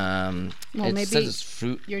 Well, it maybe says it's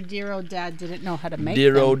fruit. your dear old dad didn't know how to make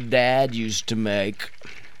Dear them. old dad used to make.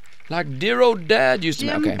 Like dear old dad used to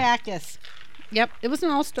Jim make. Okay. Backus. Yep, it was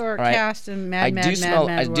an all-star right. cast in Mad I Mad do Mad smell.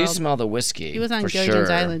 Mad I do World. smell the whiskey. He was on for Gilligan's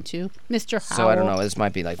sure. Island too, Mr. Howell. So I don't know. This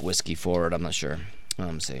might be like whiskey forward. I'm not sure.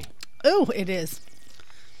 Let me see. Oh, it is.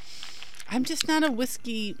 I'm just not a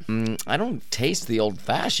whiskey. I don't taste the old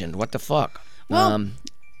fashioned. What the fuck? Well,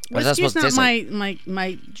 what is that Whiskey's supposed to not taste like?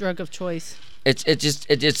 my drug of choice.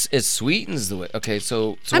 It sweetens the way. Okay,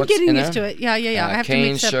 so I'm what's getting in used there? to it. Yeah. I have to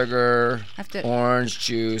cane mix up. sugar, have to- orange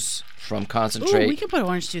juice from Ooh, concentrate. we can put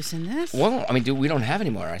orange juice in this. Well, I mean, we don't have any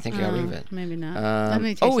more. I think I got rid of it. Maybe not. Let me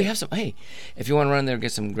taste Oh, we it. have some. Hey, if you want to run there and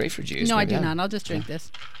get some grapefruit juice. No, I maybe do have- not. I'll just drink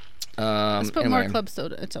this. Let's Let's put more club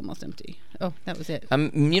soda. It's almost empty. Oh, that was it.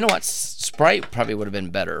 You know what? Sprite probably would have been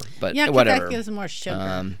better, but Yeah, 'cause whatever. that gives more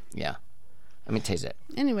sugar. Yeah. Let me taste it.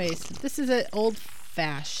 Anyways, this is an old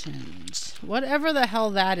fashioned. Whatever the hell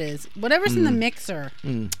that is. Whatever's in the mixer. I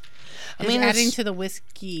Is mean, adding it's- to the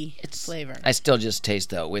whiskey flavor. I still just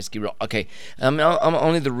taste the whiskey. Okay.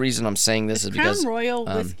 Only the reason I'm saying this is Crown because Royal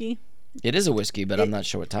whiskey. it is a whiskey, but I'm not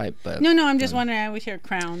sure what type. But No, I'm just wondering. I always hear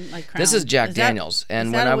Crown, like Crown. This is Jack that- Daniels, and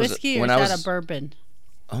is when that I a was whiskey when or I is that was a bourbon?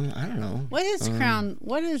 I don't know. What is Crown?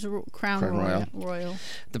 What is Crown Crown Royal?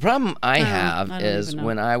 The problem I have I don't is even know.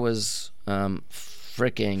 when I was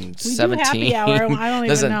freaking We do 17. happy hour, I don't even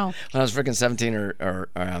Listen, know. when I was freaking 17 or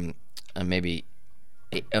maybe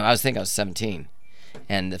I was 17.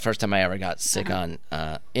 And the first time I ever got sick on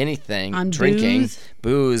anything, On drinking,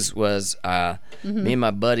 booze? was me and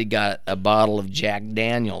my buddy got a bottle of Jack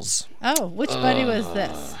Daniels. Oh, which buddy was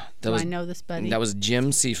this? Do was- I know this buddy? That was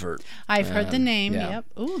Jim Seifert. I've heard the name. yeah. Yep.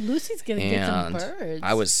 Ooh, Lucy's gonna get some And birds.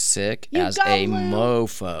 I was sick You as got a Lou.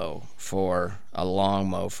 mofo for a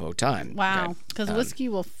long mofo time. Wow, Okay. because whiskey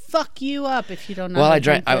will fuck you up if you don't know. Well, how I to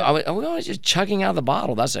drank. drink it. I was just chugging out of the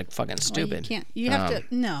bottle. That's like fucking Well, stupid. you can't. You have to.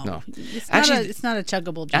 No. no. It's Actually- it's not a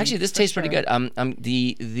chuggable drink. Actually, this for tastes pretty sure. good.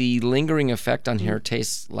 The lingering effect on here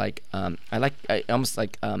tastes like I almost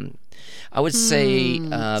like I would say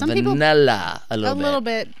Some people- vanilla a A little bit. little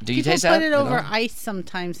bit. Do you People taste put that? it over Vanilla? ice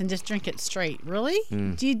sometimes and just drink it straight. Really?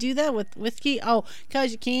 Do you do that with whiskey? Oh,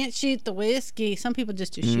 because you can't shoot the whiskey. Some people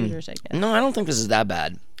just do shooters, I guess. No, I don't think this is that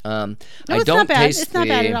bad. No, I it's don't not bad. taste It's not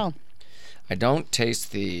bad the- at all. I don't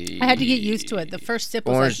taste the. I had to get used to it. The first sip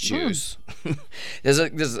was orange like, juice. there's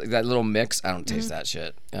that little mix. I don't taste that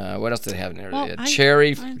shit. What else do they have in there? Well,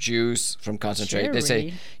 Cherry juice from concentrate. They say,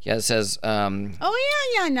 Cherry? yeah, it says.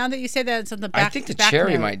 Oh yeah. Now that you say that, it's on the back. I think the back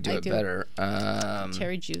cherry note. might do I it better.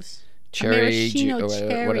 Cherry juice. Cherry juice.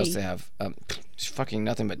 Maraschino What else cherry. they have? It's fucking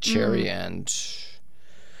nothing but cherry and.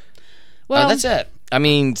 Well, that's it. I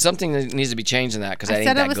mean, something that needs to be changed in that because I I ain't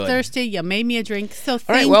said that I was good. thirsty. You made me a drink, so right,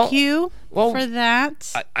 thank well- you well, for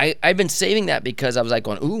that. I've been saving that because I was like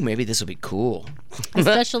going, ooh, maybe this will be cool. A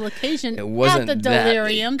special occasion It wasn't at the that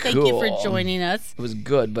Delirium. Thank you for cool. joining us. It was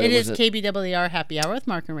good, but It it is wasn't. KBWR Happy Hour with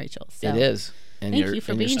Mark and Rachel. So. It is. And Thank you're, you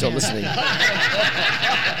for and you're being still here. listening.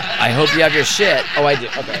 I hope you have your shit. Oh, I do.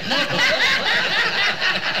 Okay.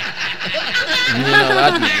 You know what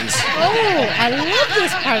that means. Oh, I love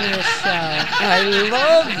this part of the show. I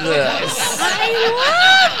love this. I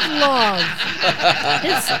love.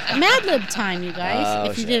 It's Mad Lib time, you guys. Oh,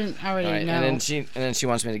 if you shit. didn't already All right, know. and then she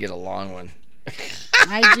wants me to get a long one.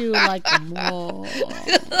 I do like them all.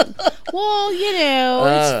 Well, you know, All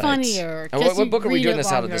it's right. funnier. What 'cause you book are we read doing it this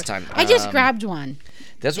out of longer. this time? I just grabbed one.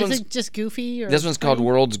 This Is one's it just goofy? Or this one's called funny?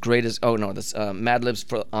 World's Greatest. Oh no, this Mad Libs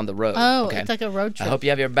on the road. Oh, okay. it's like a road I trip. hope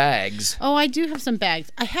you have your bags. Oh, I do have some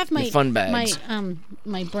bags. I have my Your fun bags.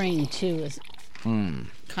 My brain too is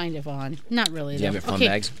kind of on. Not really. Do you have though. your fun Okay,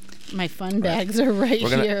 bags? My fun bags are right We're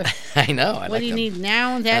gonna. here. I know. I What like do you them. need?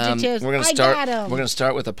 Nouns, adjectives. We're gonna I start. got 'em. We're gonna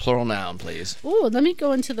start with a plural noun, please. Ooh, let me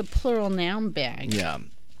go into the plural noun bag. Yeah.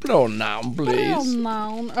 Plural noun, Plural please.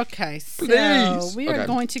 noun. Okay, so Please. we are Okay.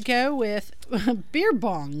 going to go with beer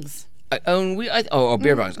bongs. Beer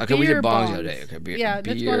bongs. Okay, we Beer did bongs the other day. Okay, beer. Yeah,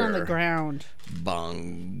 that's one on the beer ground.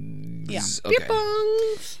 Bongs. Yeah, Okay. beer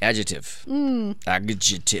bongs. Adjective.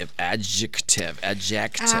 Adjective.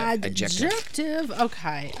 Adjective. Adjective.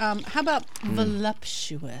 Okay. How about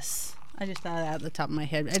voluptuous? I just thought of that at the top of my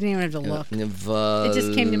head. I didn't even have to look. It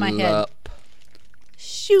just came to my head.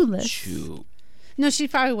 Shoeless. No,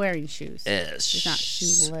 she's probably wearing shoes. She's not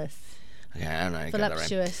shoeless. Okay, I don't know. I got that right.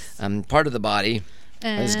 Voluptuous. Part of the body.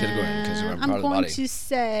 I'm just gonna go ahead because we're I'm part of the going body. to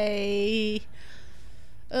say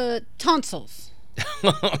tonsils.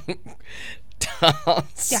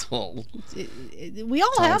 Tonsil. We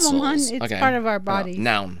all have them, hon. Tonsils. It's Okay. part of our body.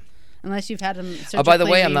 Noun. unless you've had them. Oh, by the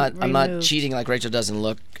way, I'm surgically not removed. cheating like Rachel does and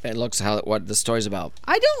look. It looks what the story's about.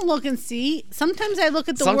 I don't look and see. Sometimes I look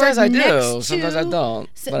at the Sometimes word I do. next Sometimes I to, don't,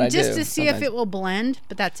 but I just do to see if sometimes. it will blend.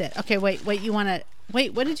 But that's it. Okay, wait. You want to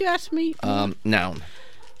wait? What did you ask me? Noun.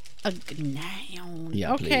 A noun.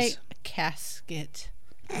 Yeah, okay. please. A casket.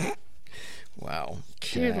 Wow.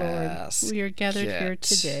 Dear Lord, we are gathered here Casket.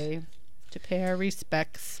 today to pay our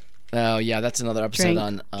respects. Oh yeah, that's another episode Drink,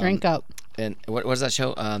 on drink up. And what is that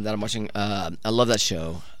show that I'm watching? I love that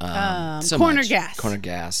show. So Corner much. Gas. Corner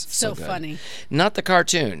Gas. So good. funny. Not the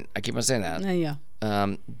cartoon. I keep on saying that. Yeah.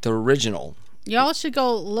 The original. Y'all should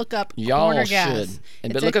go look up Y'all Corner Gas. should.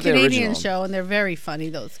 It's But look a at the Canadian original. show, and they're very funny.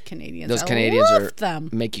 Those Canadians. Those I Canadians love them.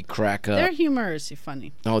 make you crack up. Their humor is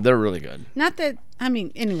funny. Oh, they're really good. Not that I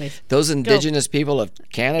mean. Anyways. Those indigenous people of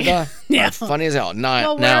Canada Yeah. are funny as hell.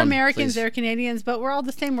 Well, we're Noun, Americans. please. They're Canadians, but we're all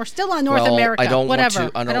the same. We're still on North Well, America. I don't Whatever.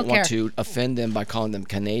 want to. I don't care. want to offend them by calling them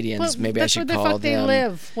Canadians. Well, Maybe I that's should where the call fuck they them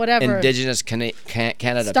live. Whatever. indigenous Canada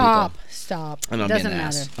Stop. people. Stop. I'm It being doesn't an matter.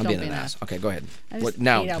 ass. I'm Don't being be an an ass. Okay, go ahead. I just What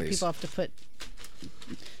now, hate how please? people have to put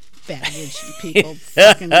baggage people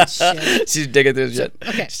fucking shit. She's digging through the shit.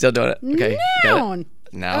 Okay. Still doing it. Okay. you got it? Noun.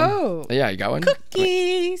 Noun. Oh. Yeah, you got one.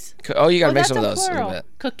 Cookies. Oh, you gotta Oh, make that's some of a those a plural. little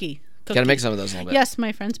bit. Cookie. You gotta make some of those a little bit. Yes,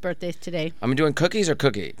 my friend's birthday's today. I'm doing cookies or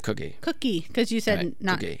cookie? Cookie. Cookie, because you said Right,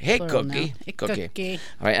 not cookie. Hey, plural cookie. now. Hey, Cookie.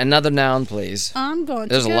 All right, another noun, please. I'm going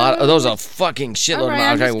There's to a lot. go Of those are with- fucking shitload All of right,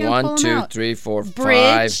 nouns. I'm Okay, just gonna pull 1, 'em 2, out. 3, 4,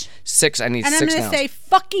 Bridge. 5, 6. I need And I'm 6 going nouns. to say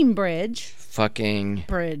fucking bridge. Fucking.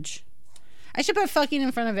 Bridge. I should put fucking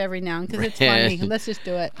in front of every noun because it's funny. Let's just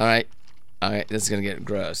do it. All right. This is gonna get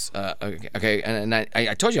gross. Okay. And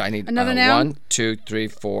I told you I need Another noun? 1, 2, 3,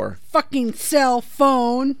 4. Fucking cell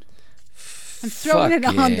phone. I'm throwing it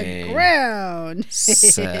on the Fucking ground.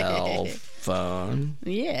 Cell phone.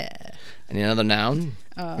 Yeah. I need another noun.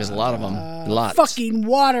 There's a lot of them. Lots. Fucking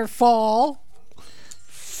waterfall.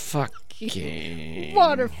 Fucking.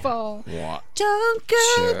 Waterfall. Wa- Don't go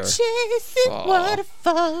Sure. chasing Fall.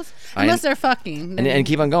 waterfalls. I- Unless they're fucking. And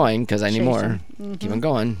keep on going because I need Chase more. 'em. Keep on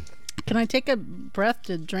going. Can I take a breath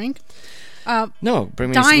to drink? No,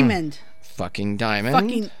 bring me some more. Diamond. Fucking diamond.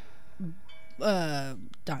 Fucking.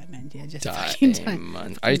 Diamond. Yeah, just fucking diamond.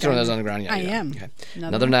 Diamond. Are you throwing those on the ground? Yeah, I you are. am. Okay. Another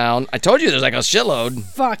Another one? noun. I told you there's like a shitload.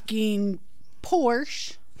 Fucking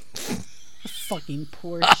Porsche. Fucking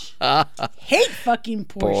Porsche. Hate fucking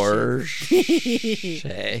Porsche. Porsche.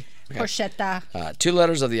 Okay. Porchetta. 2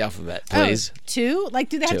 letters of the alphabet, please. Oh, 2? Like,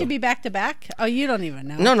 do they have Two. to be back to back? Oh, you don't even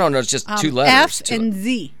know. No, it's just 2 letters. F Two- and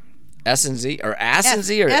Z. S and Z or ass and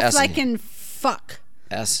Z or F S like and in fuck.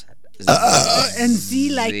 S. And Z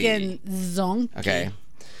like Z. in zonk. Okay.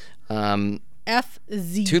 F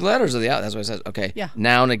Z. 2 letters of the alphabet. That's what it says. Okay. Yeah.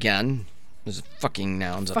 Noun again. There's fucking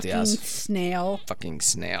nouns up the Fucking ass. snail Fucking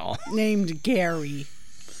snail. named Gary.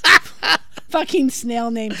 Fucking snail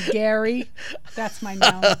named Gary. That's my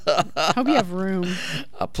noun. Hope you have room.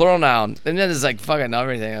 A plural noun. And then it's like fucking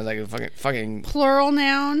everything. I was like fucking Plural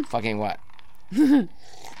noun. what?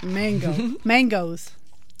 Mango. Mangoes.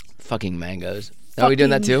 Fucking mangoes. Are we doing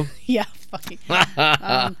that too? Yeah. Fucking.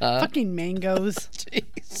 Fucking mangoes.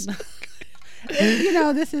 Jeez. You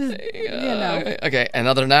know, this is, you know. Okay,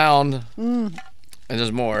 another noun. And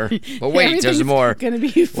there's more. But wait, there's Everything's more. gonna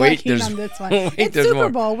be fucking there's- on this one. wait, It's there's Super more.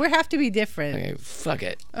 Bowl. We have to be different. Okay, fuck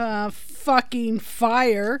it. Fucking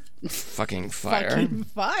fire. Fucking fire. Fucking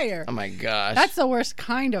fire. Oh my gosh. That's the worst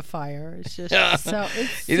kind of fire. It's just so.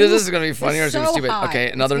 It's Either this so- is gonna be funny or it's so gonna be stupid. hot. Okay,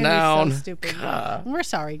 It's another gonna be noun. So stupid. God. We're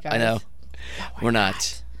sorry, guys. I know. We're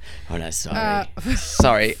not. We're not sorry.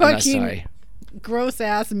 Sorry. I'm not fucking- sorry. Gross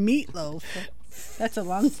ass meatloaf. That's a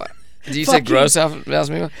long. Did you say fucking- gross ass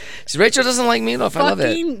meatloaf? See, Rachel doesn't like meatloaf. I love it.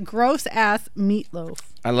 Fucking gross ass meatloaf.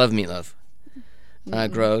 I love meatloaf.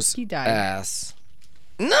 Gross He died. ass.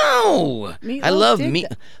 No, I Meatloaf love did meat.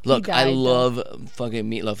 die. Look, He I died, though. love fucking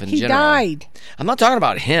meatloaf in He general. died. I'm not talking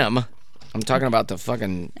about him. I'm talking about the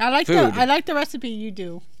fucking I like food. the recipe you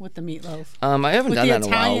do with the meatloaf. I haven't with done the that in a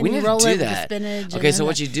while. Italian, We you need to roll it do with the that. spinach Okay, and so then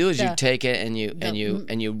what you do is you the- take it and you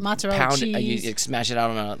mozzarella pound it, and cheese. you smash it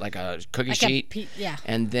out on a cookie Like a sheet. yeah.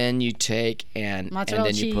 And then you take and Mozzarella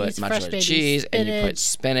then you put cheese, fresh mozzarella baby cheese and you put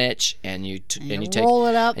spinach. spinach and you you take roll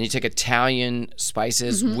it up. and you take Italian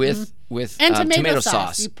spices with And tomato tomato sauce.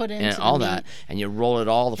 sauce. You put and into all the that meat. and you roll it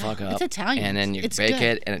all the fuck up. It's Italian. And then you It's bake good.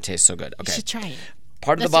 it and it tastes so good. You Okay. should try it.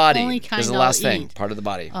 Part of That's the body. the only This is kind the I'll last thing. eat. Part of the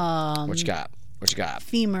body. What you got? What you got?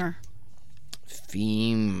 Femur.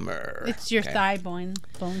 Femur. It's your Okay. thigh bone.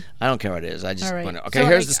 I don't care what it is. I just All right. want to. Okay, So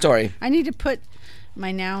here's the story. I need to put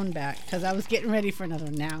my noun back because I was getting ready for another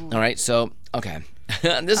noun. All right, so okay,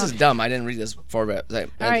 this is dumb. I didn't read this before, but All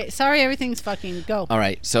right. Sorry, everything's fucking. Go. All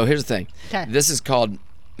right, so here's the thing. 'Kay. This is called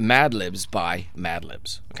Mad Libs by Mad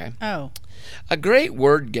Libs. Okay. Oh. A great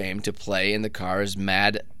word game to play in the car is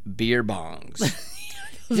Mad Beer Bongs.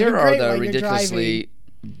 Here are great the while you're ridiculously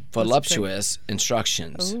voluptuous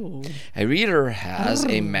instructions. Ooh. A reader has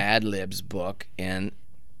a Mad Libs book in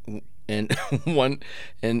one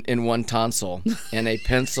tonsil and a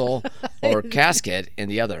pencil or casket in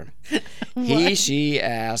the other. She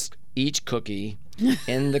asks each cookie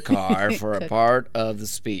in the car for a part of the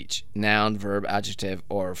speech, noun, verb, adjective,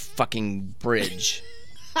 or fucking bridge,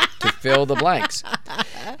 to fill the blanks.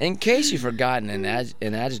 In case you've forgotten, an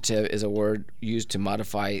adjective is a word used to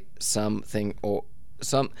modify something or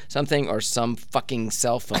some fucking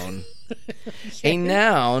cell phone. A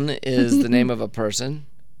noun is the name of a person.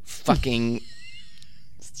 Fucking.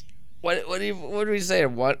 What do we say?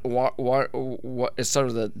 What? It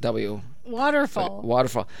starts with a W. Waterfall.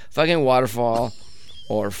 Waterfall. Fucking waterfall.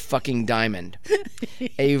 Or fucking diamond.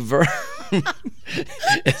 A verb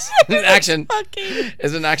is an action.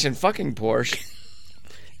 Is an action. Fucking Porsche.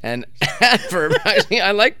 An adverb. Actually,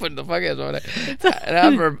 I like putting the fucking on it. An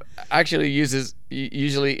adverb actually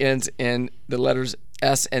usually ends in the letters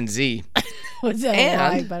S and Z. Was that a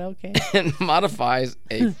lie, but okay. And modifies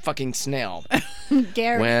a fucking snail.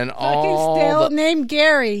 Gary. When fucking all snail the- named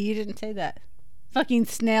Gary. You didn't say that. Fucking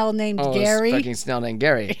snail named Gary. Fucking snail named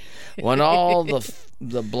Gary. When all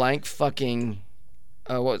the blank fucking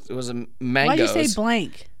what was it, mangoes. Why'd you say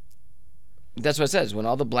blank? That's what it says. When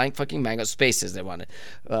all the blank fucking mangoes, spaces they wanted.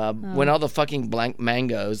 When all the fucking blank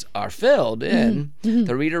mangoes are filled in,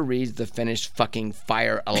 the reader reads the finished fucking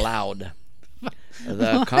fire aloud.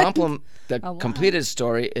 The completed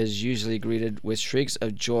story is usually greeted with shrieks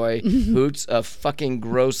of joy, hoots of fucking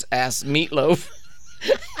gross ass meatloaf,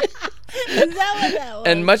 Is that what that was?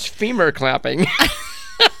 and much femur clapping.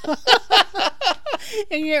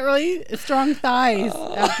 And you get really strong thighs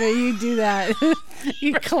after you do that.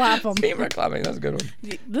 You clap them. Femur clapping, that's a good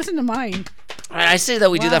one. Listen to mine. I say that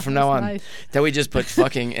we do Wow, that from now that's on. nice. That we just put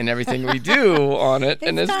fucking in everything we do on it,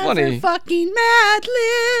 and it's time funny. For fucking Mad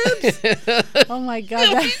Libs. Oh my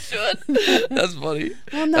god. That's funny.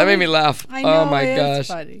 Well, no, that made me laugh. I know, oh my it gosh. is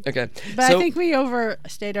funny. Okay. But so I think we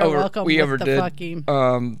overstayed our welcome we with ever the did.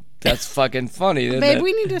 fucking. That's fucking funny, isn't Babe, it?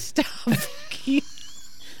 we need to stop fucking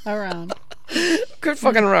around. Quit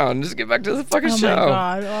fucking around. Just get back to the fucking Oh show. my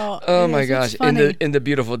god. Well, Oh it my is. gosh! It's funny. In the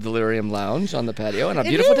beautiful Delirium Lounge on the patio, and a It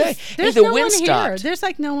beautiful is. day. There's Hey, the no wind one here. stopped. There's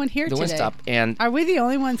like no one here The today. wind stopped, and Are we the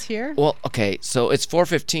only ones here? well, okay. So it's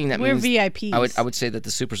 4:15. That We're means VIPs. I would say that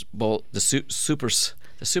the Super Bowl, the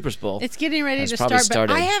Super Bowl. It's getting ready has to probably start,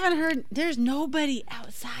 but started. I haven't heard. There's nobody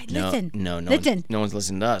outside. Listen. No, Listen. no one's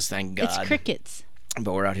listening to us. Thank God. It's crickets.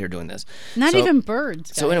 But we're out here doing this. Not So- even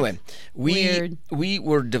birds. So guys. anyway, Weird. we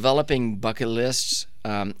were developing bucket lists.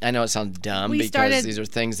 I know it sounds dumb We because started- these are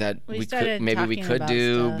things that we started could maybe we talking could about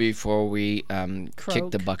do stuff. before we kick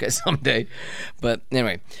Croak. the bucket someday. But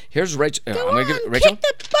anyway, here's Rachel. Go I'm on, gonna give Rachel.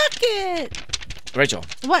 kick the bucket. Rachel,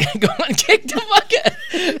 What? go on, kick the bucket.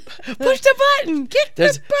 Push the button. Kick the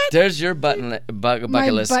button. There's your bucket My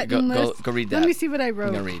list. button Go list. read that. Let me see what I I'm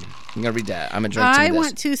wrote. gonna read that. I'm gonna drink some I of this.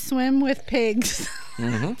 want to swim with pigs.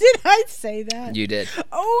 Did I say that? You did.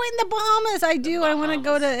 Oh, in the Bahamas, I do. I want to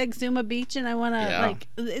go to Exuma Beach, and I want to Yeah.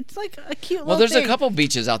 it's like a cute. Well, little there's thing. a couple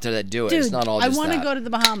beaches out there that do it. Dude, It's not all I just want to that. go to the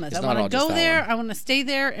Bahamas. It's I not want all to just go that there. one. I want to stay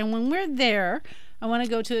there, and when we're there, I want to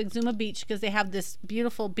go to Exuma Beach because they have this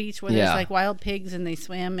beautiful beach where Yeah. there's like wild pigs and they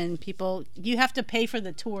swim and people. You have to pay for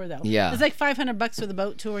the tour though. Yeah. it's like $500 for the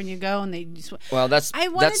boat tour, and you go and they swim. Well, I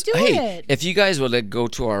wanna do hey, it. if you guys would go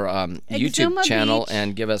to our YouTube Exuma channel Beach,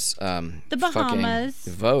 and give us The fucking Bahamas.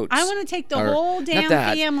 votes. I want to take the or- whole not damn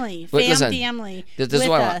that. family, But listen, family this with is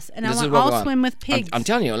what us, and this I is want what all want. swim with pigs. I'm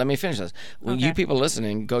telling you. Let me finish this. Well, you Okay. people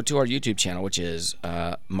listening, go to our YouTube channel, which is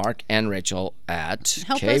Mark and Rachel at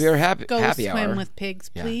Help Caviar us Happy, go Happy swim Hour. with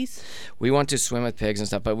pigs, Yeah. please. We want to swim with pigs and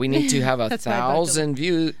stuff, but we need to have That's my bucket 1,000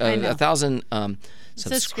 views, I know. 1,000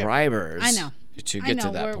 subscribers. I know. To I get know. to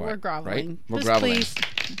that we're, point, we're groveling. right? We're Just groveling. Please.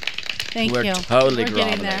 Thank We're you. totally we're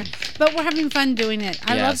getting there. groveling. But we're having fun doing it.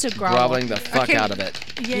 I Yes, love to grovel. groveling the fuck Okay. out of it.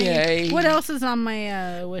 Yay. Yay. What else is on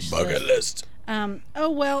my wish Bucket list? list. Oh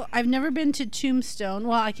well, I've never been to Tombstone.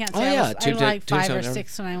 Well, I can't say Oh, I yeah, was like 5 or Tombstone.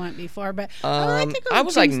 6 when I went before, but I would like to go I to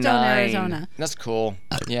was like Tombstone, 9. Arizona. That's cool.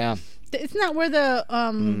 Yeah. Isn't that where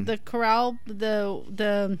the corral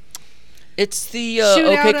the It's the Shootout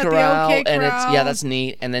OK at the Corral, OK and it's Corral. that's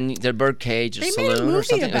neat. And then the Birdcage They made a Saloon or movie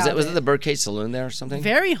something. Was about it it. the Birdcage Saloon there or something?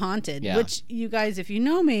 very haunted? Yeah. Which you guys, if you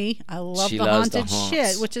know me, I love She the loves the haunted haunts.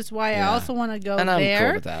 shit. Which is why I Yeah. also want to go And I'm cool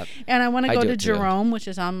there. with that. And I want to I go do to it too. Jerome, which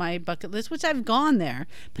is on my bucket list. Which I've gone there,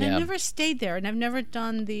 but Yeah. I've never stayed there, and I've never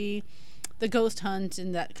done the the ghost hunt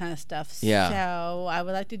and that kind of stuff. Yeah. So I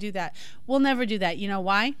would like to do that. We'll never do that. You know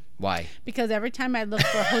why? Why? Because every time I look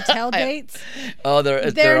for hotel dates, Oh, they're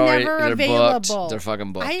already, never they're available. Booked. They're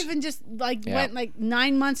fucking booked. I even just went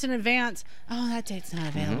 9 months in advance. Oh, that date's not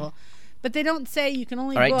available. But they don't say you can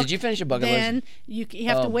only All right, book did you finish your bucket then. list? You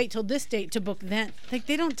have to wait till this date to book then. Like,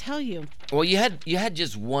 they don't tell you. Well, you had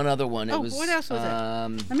just one other one. It was, what else was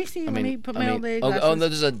it? Let me see. Let me put my old lady Oh,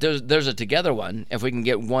 glasses. there's a together one. If we can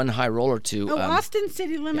get one high roller to. Austin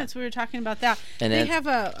City Limits. We were talking about that. And they then- have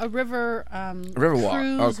a river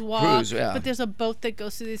Riverwalk. Cruise, yeah. But there's a boat that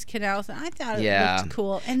goes through these canals, and I thought it Yeah. looked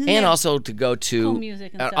cool. And then And they- also to go to cool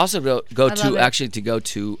music and stuff. also go I love to it. actually to go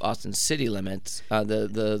to Austin City Limits,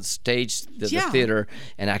 the stage, the Yeah. theater,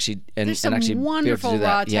 and actually there's some actually be able to wonderful do that.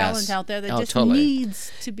 raw Yes. talent out there that Oh, just totally.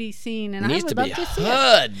 needs to be seen, and needs I would to love be to see it.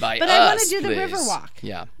 heard by But us. I want to do the please. Riverwalk.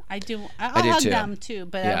 Yeah. I do. I'll do hug too. them too,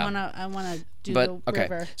 but Yeah. I wanna do But the okay,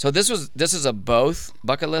 river. so this is a both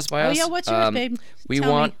bucket list by Oh us. yeah, what's yours, babe? We Tell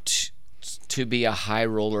me. want to be a high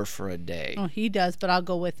roller for a day. Oh, he does, but I'll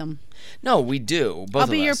go with him. No, we do. Both I'll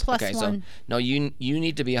of be your us. plus okay, one. So, no, you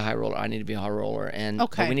need to be a high roller. I need to be a high roller, and but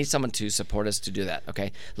Okay. we need someone to support us to do that.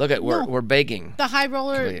 Okay, look at we're begging. The high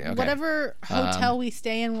roller, Completely, okay. whatever hotel we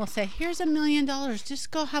stay in, will say, "Here's $1 million.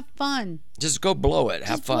 Just go have fun. Just go blow it.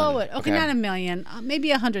 Have Just fun. blow it. Okay, not $1 million.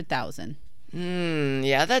 Maybe 100,000.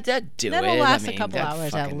 Yeah, that do That'll it. last I a mean, couple that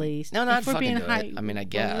hours at fucking- least. No, not If we're fucking being do high it. I mean, I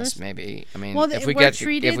guess rollers. maybe. I mean, Well, if we're we got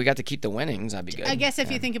treated- if we got to keep the winnings, that'd be good. I guess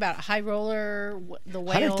if you think about it, high roller, the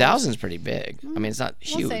whales. 100,000 is pretty big. I mean, it's not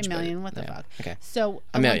huge. We'll say but- million. What the yeah. fuck? Okay. So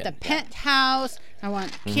A I million, want the yeah. penthouse. I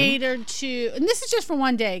want catered to, and this is just for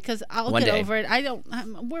one day because I'll One get day. over it. I don't.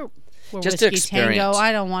 We're Just to whiskey experience. tango.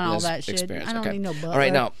 I don't want all Just that shit. experience, I don't okay. need no butler. All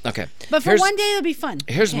right, now, okay. But for Here's- one day, it'll be fun.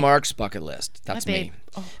 Here's Okay. Mark's bucket list. That's My me. babe.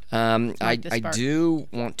 Oh, I Mark the Spark. do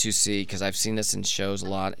want to see because I've seen this in shows a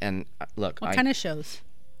lot. And look, what kind of shows?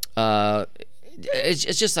 it's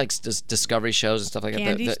just like Discovery shows and stuff like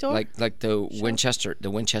Candy that. store? Like the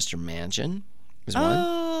Winchester Mansion is one.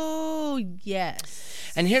 Oh yes.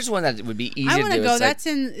 And here's one that would be easy I to want do. to go. It's like- That's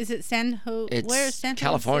in. Is it San Jose? it's Where is San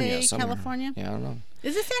California, Jose? somewhere. California. Yeah, I don't know.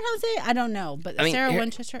 Is it San Jose? I don't know. But I mean, Sarah here-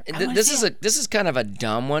 Winchester. I th- wanna this see is it. this is kind of a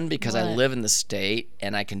dumb one because I What? live in the state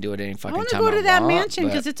and I can do it any I fucking want to time go to that want, mansion but-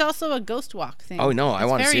 because it's also a ghost walk thing. Oh no, I It's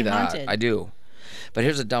want to very see that. haunted. I do. But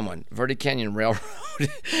here's a dumb one: Verde Canyon Railroad. Why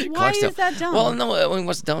is Clarksdale. that dumb? Well, no. I mean,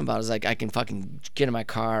 what's dumb about it is like I can fucking get in my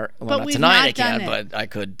car. Well, But not we've tonight not I can't, done it. but I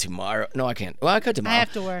could tomorrow. No, I can't. Well, I could tomorrow.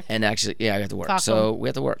 have to work. And actually, yeah, I have to work. Fuck So 'em. we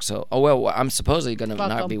have to work. So, oh well, I'm supposedly gonna Fuck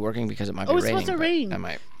not 'em. be working because it might Oh, be it's raining. supposed to but rain. I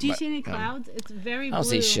might. Do you but, see any clouds? It's very blue. I don't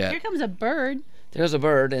see shit. Here comes a bird There's a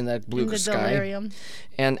bird in that blue in the sky. delirium.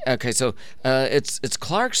 And okay, so it's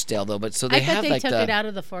Clarksdale though, but so they I have bet they like took the. it out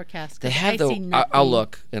of the forecast. They 'cause have I the. see I'll nothing.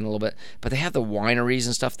 look in a little bit, but they have the wineries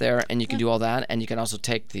and stuff there, and you can do all that, and you can also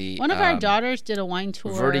take the. One of our daughters did a wine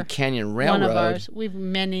tour. Verde Canyon One of Railroad ours. We've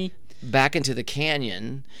many. back into the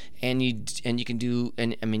canyon, and you can do,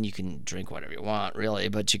 and I mean you can drink whatever you want really,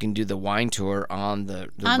 but you can do the wine tour on the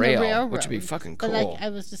On the rail, railroad, which would be fucking cool. But like I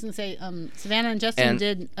was just gonna say, Savannah and Justin And-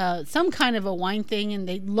 did some kind of a wine thing, and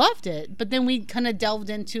they loved it. But then we kind of delved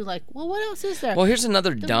into like, well, what else is there? Well, here's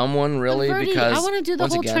another dumb one, really, Verde, because I wanna do the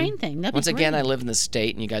once whole again, train thing. That'd be once again, great. I live in the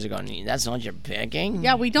state, and you guys are going, "That's not your picking."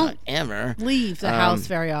 Yeah, we don't Not ever leave the house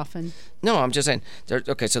very often. No, I'm just saying.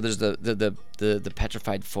 Okay, so there's the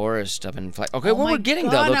petrified forest up in. Okay, Oh what my we're getting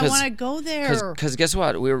God, though, I because want to go there. because guess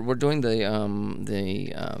what? We're doing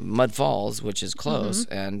the Mud Falls, which is close,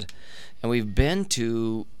 Mm-hmm. and we've been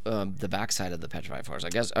to the backside of the petrified forest, I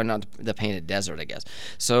guess, or not the Painted Desert, I guess.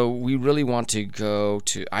 So we really want to go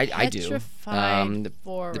to. I do Petrified the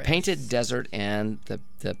forest. Painted Desert and the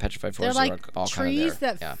petrified They're forest like are all trees kind of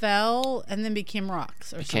there. that Yeah. fell and then became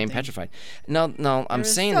rocks or Became something. petrified. No, I'm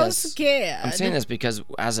They're saying so this. scared. I'm saying this because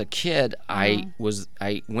as a kid, Uh-huh.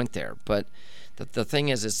 I went there, but the thing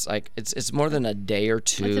is, it's like it's more than a day or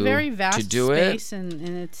two It's a very vast to do space, it, and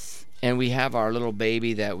it's. and we have our little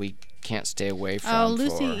baby that we can't stay away from. Oh,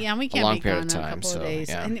 Lucy, for yeah, we a can't long be period gone of a time. couple so of days,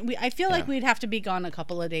 yeah. and I feel like Yeah. we'd have to be gone a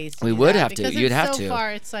couple of days. To We do would that have to. because You'd it's have so to.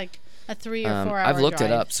 far. It's like a 3 or 4 hour. I've looked it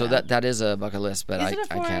drive, up, so that is a bucket list, but is it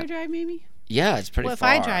a I 4 hour can't. drive maybe? Yeah, it's pretty Well, if far.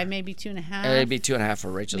 I drive, maybe 2.5. It'd be 2.5 for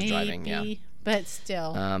Rachel's maybe, driving. Yeah. but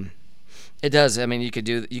still. It does. I mean, you could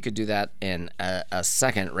do that in a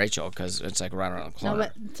second, Rachel, because it's like right around the No,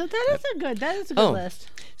 corner. but, so that is a good list.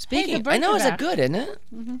 Speaking, Hey, the I birds know, are is that back. good, isn't it?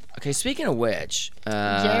 Okay, speaking of which,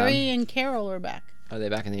 Jerry and Carol are back. Are they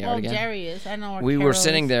back in the yard Well, again? Jerry is. I know where We were Carol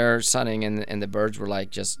sitting is. there sunning, and the birds were like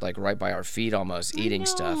just like right by our feet, almost eating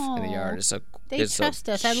stuff in the yard. know. It's so They it's so trust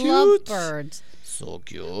us. I cute. love birds. So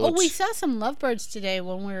cute. Oh, we saw some lovebirds today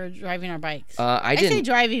when we were driving our bikes. I say didn't.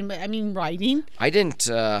 driving, but I mean riding. I didn't.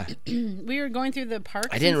 We were going through the park.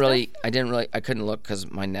 I didn't really. I couldn't look because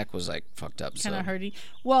my neck was like fucked up. Kind So of hurting.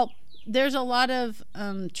 Well, there's a lot of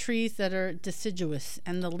trees that are deciduous,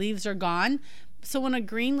 and the leaves are gone. So when a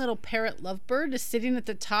green little parrot lovebird is sitting at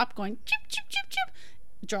the top going chip chip chip chip,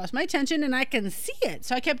 it draws my attention, and I can see it.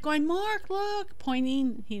 So I kept going, Mark, look,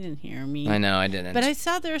 pointing. He didn't hear me. I know I didn't. But I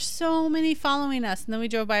saw there's so many following us, and then we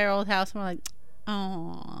drove by our old house, and we're like,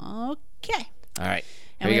 oh, okay. All right.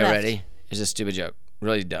 And Are we you left. ready? It's a stupid joke.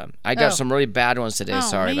 Really dumb. I got Oh. some really bad ones today. Oh,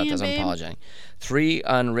 Sorry about man, this. I'm babe. apologizing. 3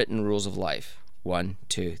 unwritten rules of life. 1,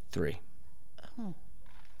 2, 3. Oh.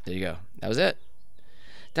 There you go. That was it.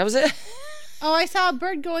 That was it. Oh, I saw a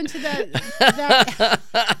bird go into that.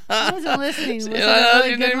 I wasn't listening. Was it You a really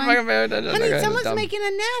didn't good fucking one? pay attention. Honey, Okay, someone's dumb. making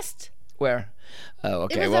a nest. Where? Oh,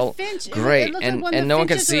 okay. was a Well, finch. It great. looked like And one of and the no one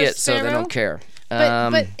can finches see or a it, so they sparrow. don't care.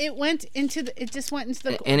 But it went into the. It just went into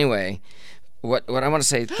the. Anyway, what I want to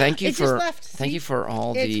say, thank you It just for left. thank See? you for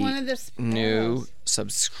all It's the one of the new sparrows.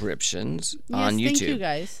 subscriptions Yes, on YouTube. thank you,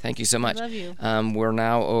 guys. Thank you so much. love you. We're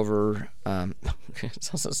now over. It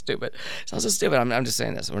sounds so stupid. It sounds so stupid. I'm just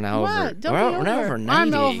saying this. We're now over. What? Don't we're, be we're now over over it.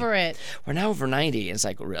 90. I'm over it. We're now over 90. It's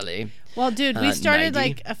like really. Well, dude, we started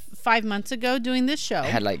 90. like 5 months ago doing this show. I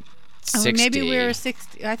had like And 60. maybe we were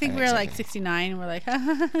 60. I think we were think like so. 69. We're like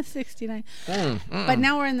 69. But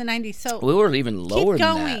now we're in the 90s. So We were even lower keep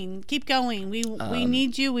than going. Keep going. We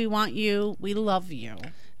need you. We want you. We love you.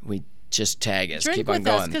 that. We just tag us. Drink Keep with on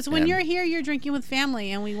going. us because when And- you're here, you're drinking with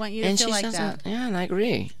family, and we want you to and feel she like doesn't. that. Yeah, and I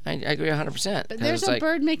agree. I agree 100%. But there's a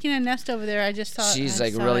bird making a nest over there. I just saw. She's I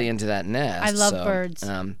like saw really it. into that nest. I love so, birds.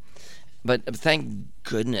 But thank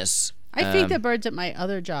goodness. I feed the birds at my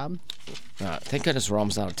other job. Thank goodness we're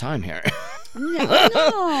almost out of time here. No,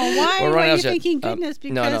 why We're were running out you of shit. thinking goodness?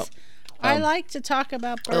 Because no. I like to talk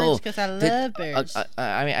about birds because I love birds.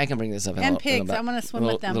 I mean, I can bring this up in And a little pigs. bit. I wanna swim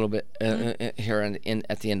with them. A little bit here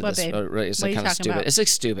at the end of What, this. babe? Really, it's What are like you kind of talking stupid. about? It's like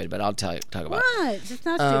stupid, but I'll talk about it. What? It's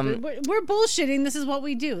not stupid. We're bullshitting. This is what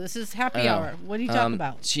we do. This is happy hour. What are you talking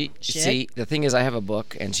about? See, Shit. the thing is, I have a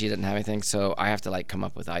book and she doesn't have anything, so I have to like come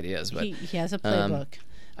up with ideas. But He has a playbook.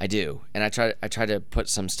 I do, and I try to put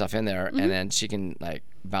some stuff in there, Mm-hmm. and then she can like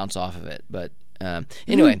bounce off of it. But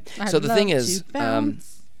anyway, so the thing is,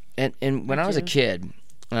 and when I was a kid,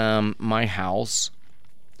 my house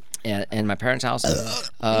and my parents' house,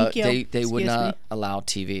 Thank you. they would Excuse not me. allow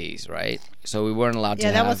TVs, right? So we weren't allowed Yeah,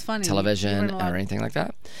 to that have was funny. You television weren't allowed- or anything like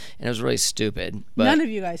that, and it was really stupid. But None of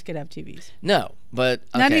you guys could have TVs. no, but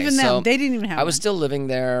Not okay, even them. so They didn't even have I was one. still living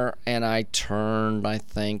there, and I turned, I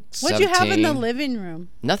think, What'd 17. you have in the living room?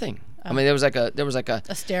 Nothing. I mean, there was like a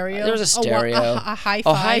A stereo? There was a stereo. A hi-fi?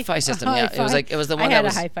 Oh, hi-fi system. A Yeah, it was hi-fi. like it was the I one had that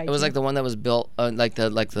was. a hi-fi It was too. like the one that was built like the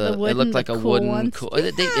it wooden- looked like the a cool wooden. ones? Cool.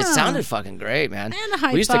 It Yeah. sounded fucking great, man. And a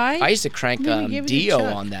I used hi-fi. to crank We gave it to Dio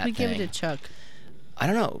Chuck. on that We thing. gave it to Chuck. I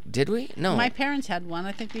don't know. Did we? No. My parents had one.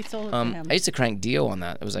 I think we sold it to him. I used to crank Dio on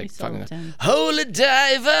that. It was like sold fucking it to him. Holy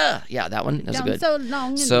Diver. Yeah, that one. That's Down good. so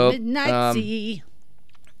long in So, the midnight sea.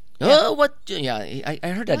 Oh, what? Yeah, I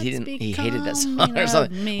heard that What's he hated that song becoming or of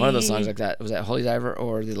something. One of those songs me? like that. Was that Holy Diver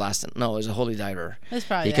or the last? No, it was a Holy Diver. It's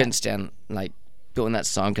probably He that. couldn't stand like doing that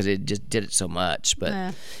song because it just did it so much. But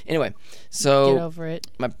Nah. anyway, Get so over it.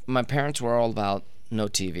 my parents were all about no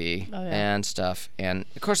TV Oh, yeah. and stuff, and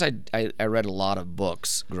of course I read a lot of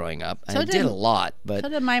books growing up. And So I did did- a lot, but So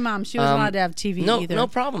did my mom. She wasn't allowed to have TV either. no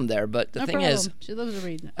problem there. But the No thing problem. is, She loves to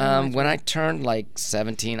read. when I turned like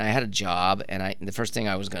 17, I had a job, and the first thing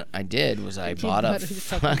I did was I bought a bought a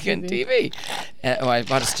fucking fucking TV. And I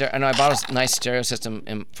bought I bought a nice stereo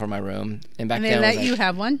system for my room. And back And they then, it was let like, you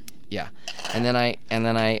have one? yeah. And then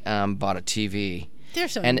I bought a TV. They're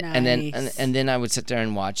so And nice. and then I would sit there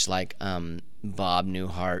and watch like Bob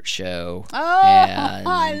Newhart show. Oh, and,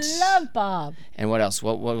 I love Bob. And what else?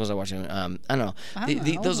 What was I watching? I don't know. don't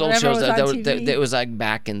know. Those old Whatever shows was that on TV. that was like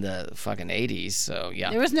back in the fucking 80s. So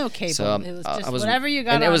yeah. There was no cable. So it was just I was, whatever you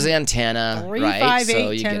got and it was on. the antenna, 3, right? 5, so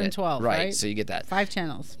 8, you 10, get and it. 12, right? So you get that. 5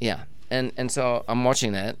 channels. Yeah. And so I'm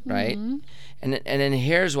watching that, right? Mm-hmm. And then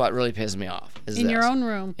here's what really pisses me off. Is In your this. own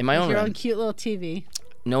room. In my own with your room. own cute little TV.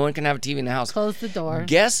 No one can have a TV in the house. Close the door.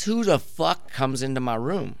 Guess who the fuck comes into my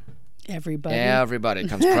room? Everybody. Everybody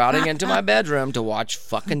comes crowding into my bedroom to watch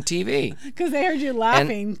fucking TV. Because they heard you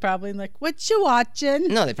laughing, probably like, "What you watching?"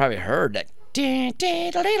 No, they probably heard that. Oh,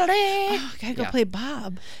 gotta go Yeah. play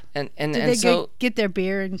Bob. And Did and they so get their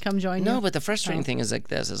beer and come join you? no, but the frustrating thing is like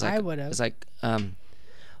this. Is like I would've. It's like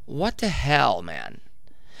What the hell, man?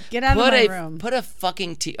 Get out of my room. Put a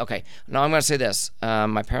fucking TV. Okay, now I'm gonna say this.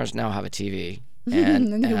 My parents now have a TV,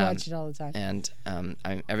 and And you watch it all the time. And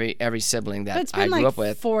every sibling But that it's I been grew like up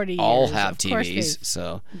with 40 all years. have Of course TVs. they've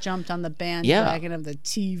So Jumped on the bandwagon of the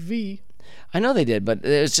TV. I know they did, but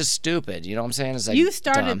it's just stupid. You know what I'm saying? It's like You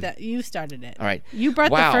started dumb. that. You started it. All right. You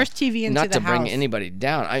brought Wow. the first TV into Not the to house. bring anybody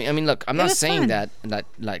down. I mean, look, I'm not was saying fun. that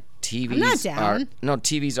like TVs not down.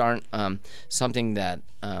 TVs aren't something that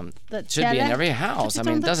The should be in tele? every house. I Just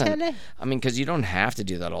mean, on it the doesn't. tele? I mean, because you don't have to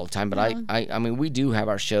do that all the time. But I mean, we do have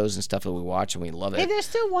our shows and stuff that we watch and we love it. Hey, there's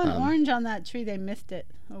still one orange on that tree. They missed it.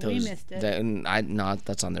 Or we missed it.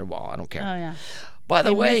 That's on their wall. I don't care. Oh yeah. By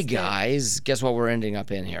the They way, missed it. guys, guess what we're ending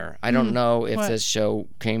up in here? I don't know if What? this show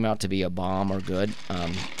came out to be a bomb or good.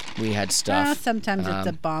 We had stuff. Well, sometimes it's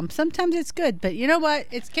a bomb. Sometimes it's good. But you know what?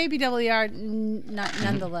 It's KBWR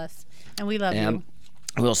nonetheless. And we love And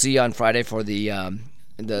you. we'll see you on Friday for the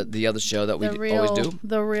other show that we always do.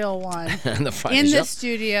 The real one. The Friday In show. the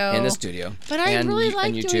studio. In the studio. But I and, really and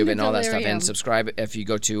like YouTube doing the and all that stuff. delirium. And subscribe if you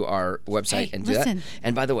go to our website Hey, and do listen. that.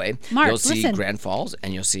 And by the way, Mark, you'll see listen. Grand Falls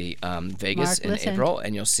and you'll see Vegas Mark, in listen. April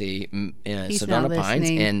and you'll see He's Sedona not Pines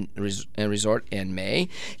listening. and Resort in May.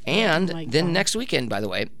 And my then God. next weekend, by the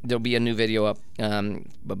way, there'll be a new video up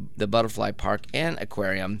the Butterfly Park and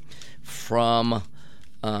Aquarium from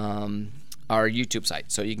our YouTube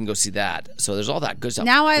site, so you can go see that. So there's all that good stuff.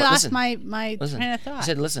 Now I But lost listen, my listen. train of I thought.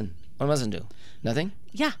 said, listen. What am I supposed to do? Nothing?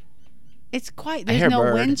 Yeah. It's quiet. I There's hear no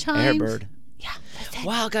bird. wind chimes. I hear bird. Yeah. That's it.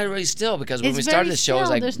 Wow, it got really still because when It's we started very the show, it was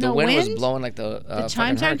still. like There's the no wind was wind. blowing like the The fucking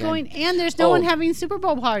chimes aren't hurricane. going, and there's no one Oh. having Super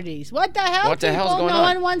Bowl parties. What the hell? What the hell's people? going no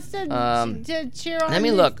on? one wants to cheer on. Let me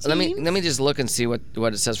these look. Let teams? me just look and see what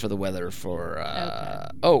it says for the weather for.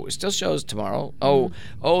 Oh, it still shows tomorrow. Oh,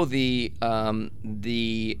 the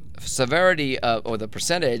severity or the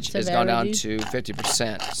percentage has gone down to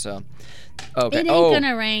 50%. So, okay. It ain't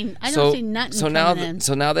gonna rain. I don't see nothing so coming in.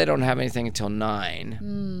 So now they don't have anything until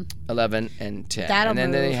 9, 11, and 10, That'll and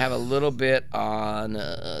then they move. have a little bit on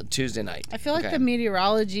Tuesday night. I feel like Okay. the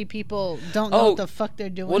meteorology people don't know Oh, what the fuck they're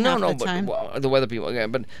doing Well, no, half no, the but time. the weather people. Okay,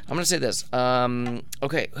 but I'm gonna say this.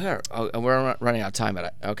 Okay, here we're running out of time,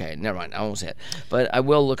 but okay, never mind. I won't say it. But I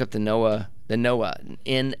will look up the NOAA,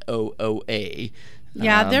 NOOA.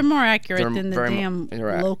 Yeah, they're more accurate they're than the very damn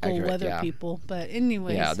they're local accurate, weather yeah. people. But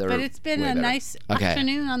anyways, Yeah, they're but it's been way a better. nice Okay.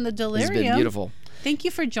 afternoon on the Delirium. It's been beautiful, Thank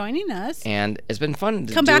you for joining us. and it's been fun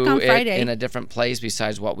to Come back do on it Friday. in a different place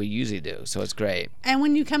besides what we usually do. So it's great. And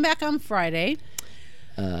when you come back on Friday,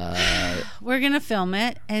 we're going to film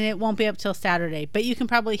it, and it won't be up till Saturday. But you can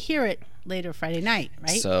probably hear it later Friday night,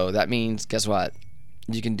 right? So that means, guess what?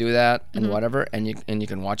 You can do that and whatever, and you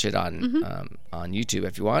can watch it on YouTube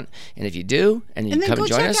if you want. And if you do, and you and then come go and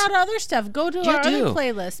join check us, out other stuff. Go to You our do. other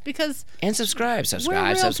playlist because and subscribe. real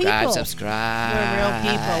people. Subscribe. we're real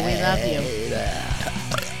people. We love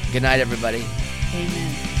you. Good night, everybody.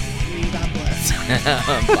 Amen. God bless.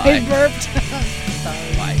 Bye. I burped.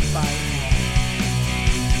 Sorry. Bye. Bye.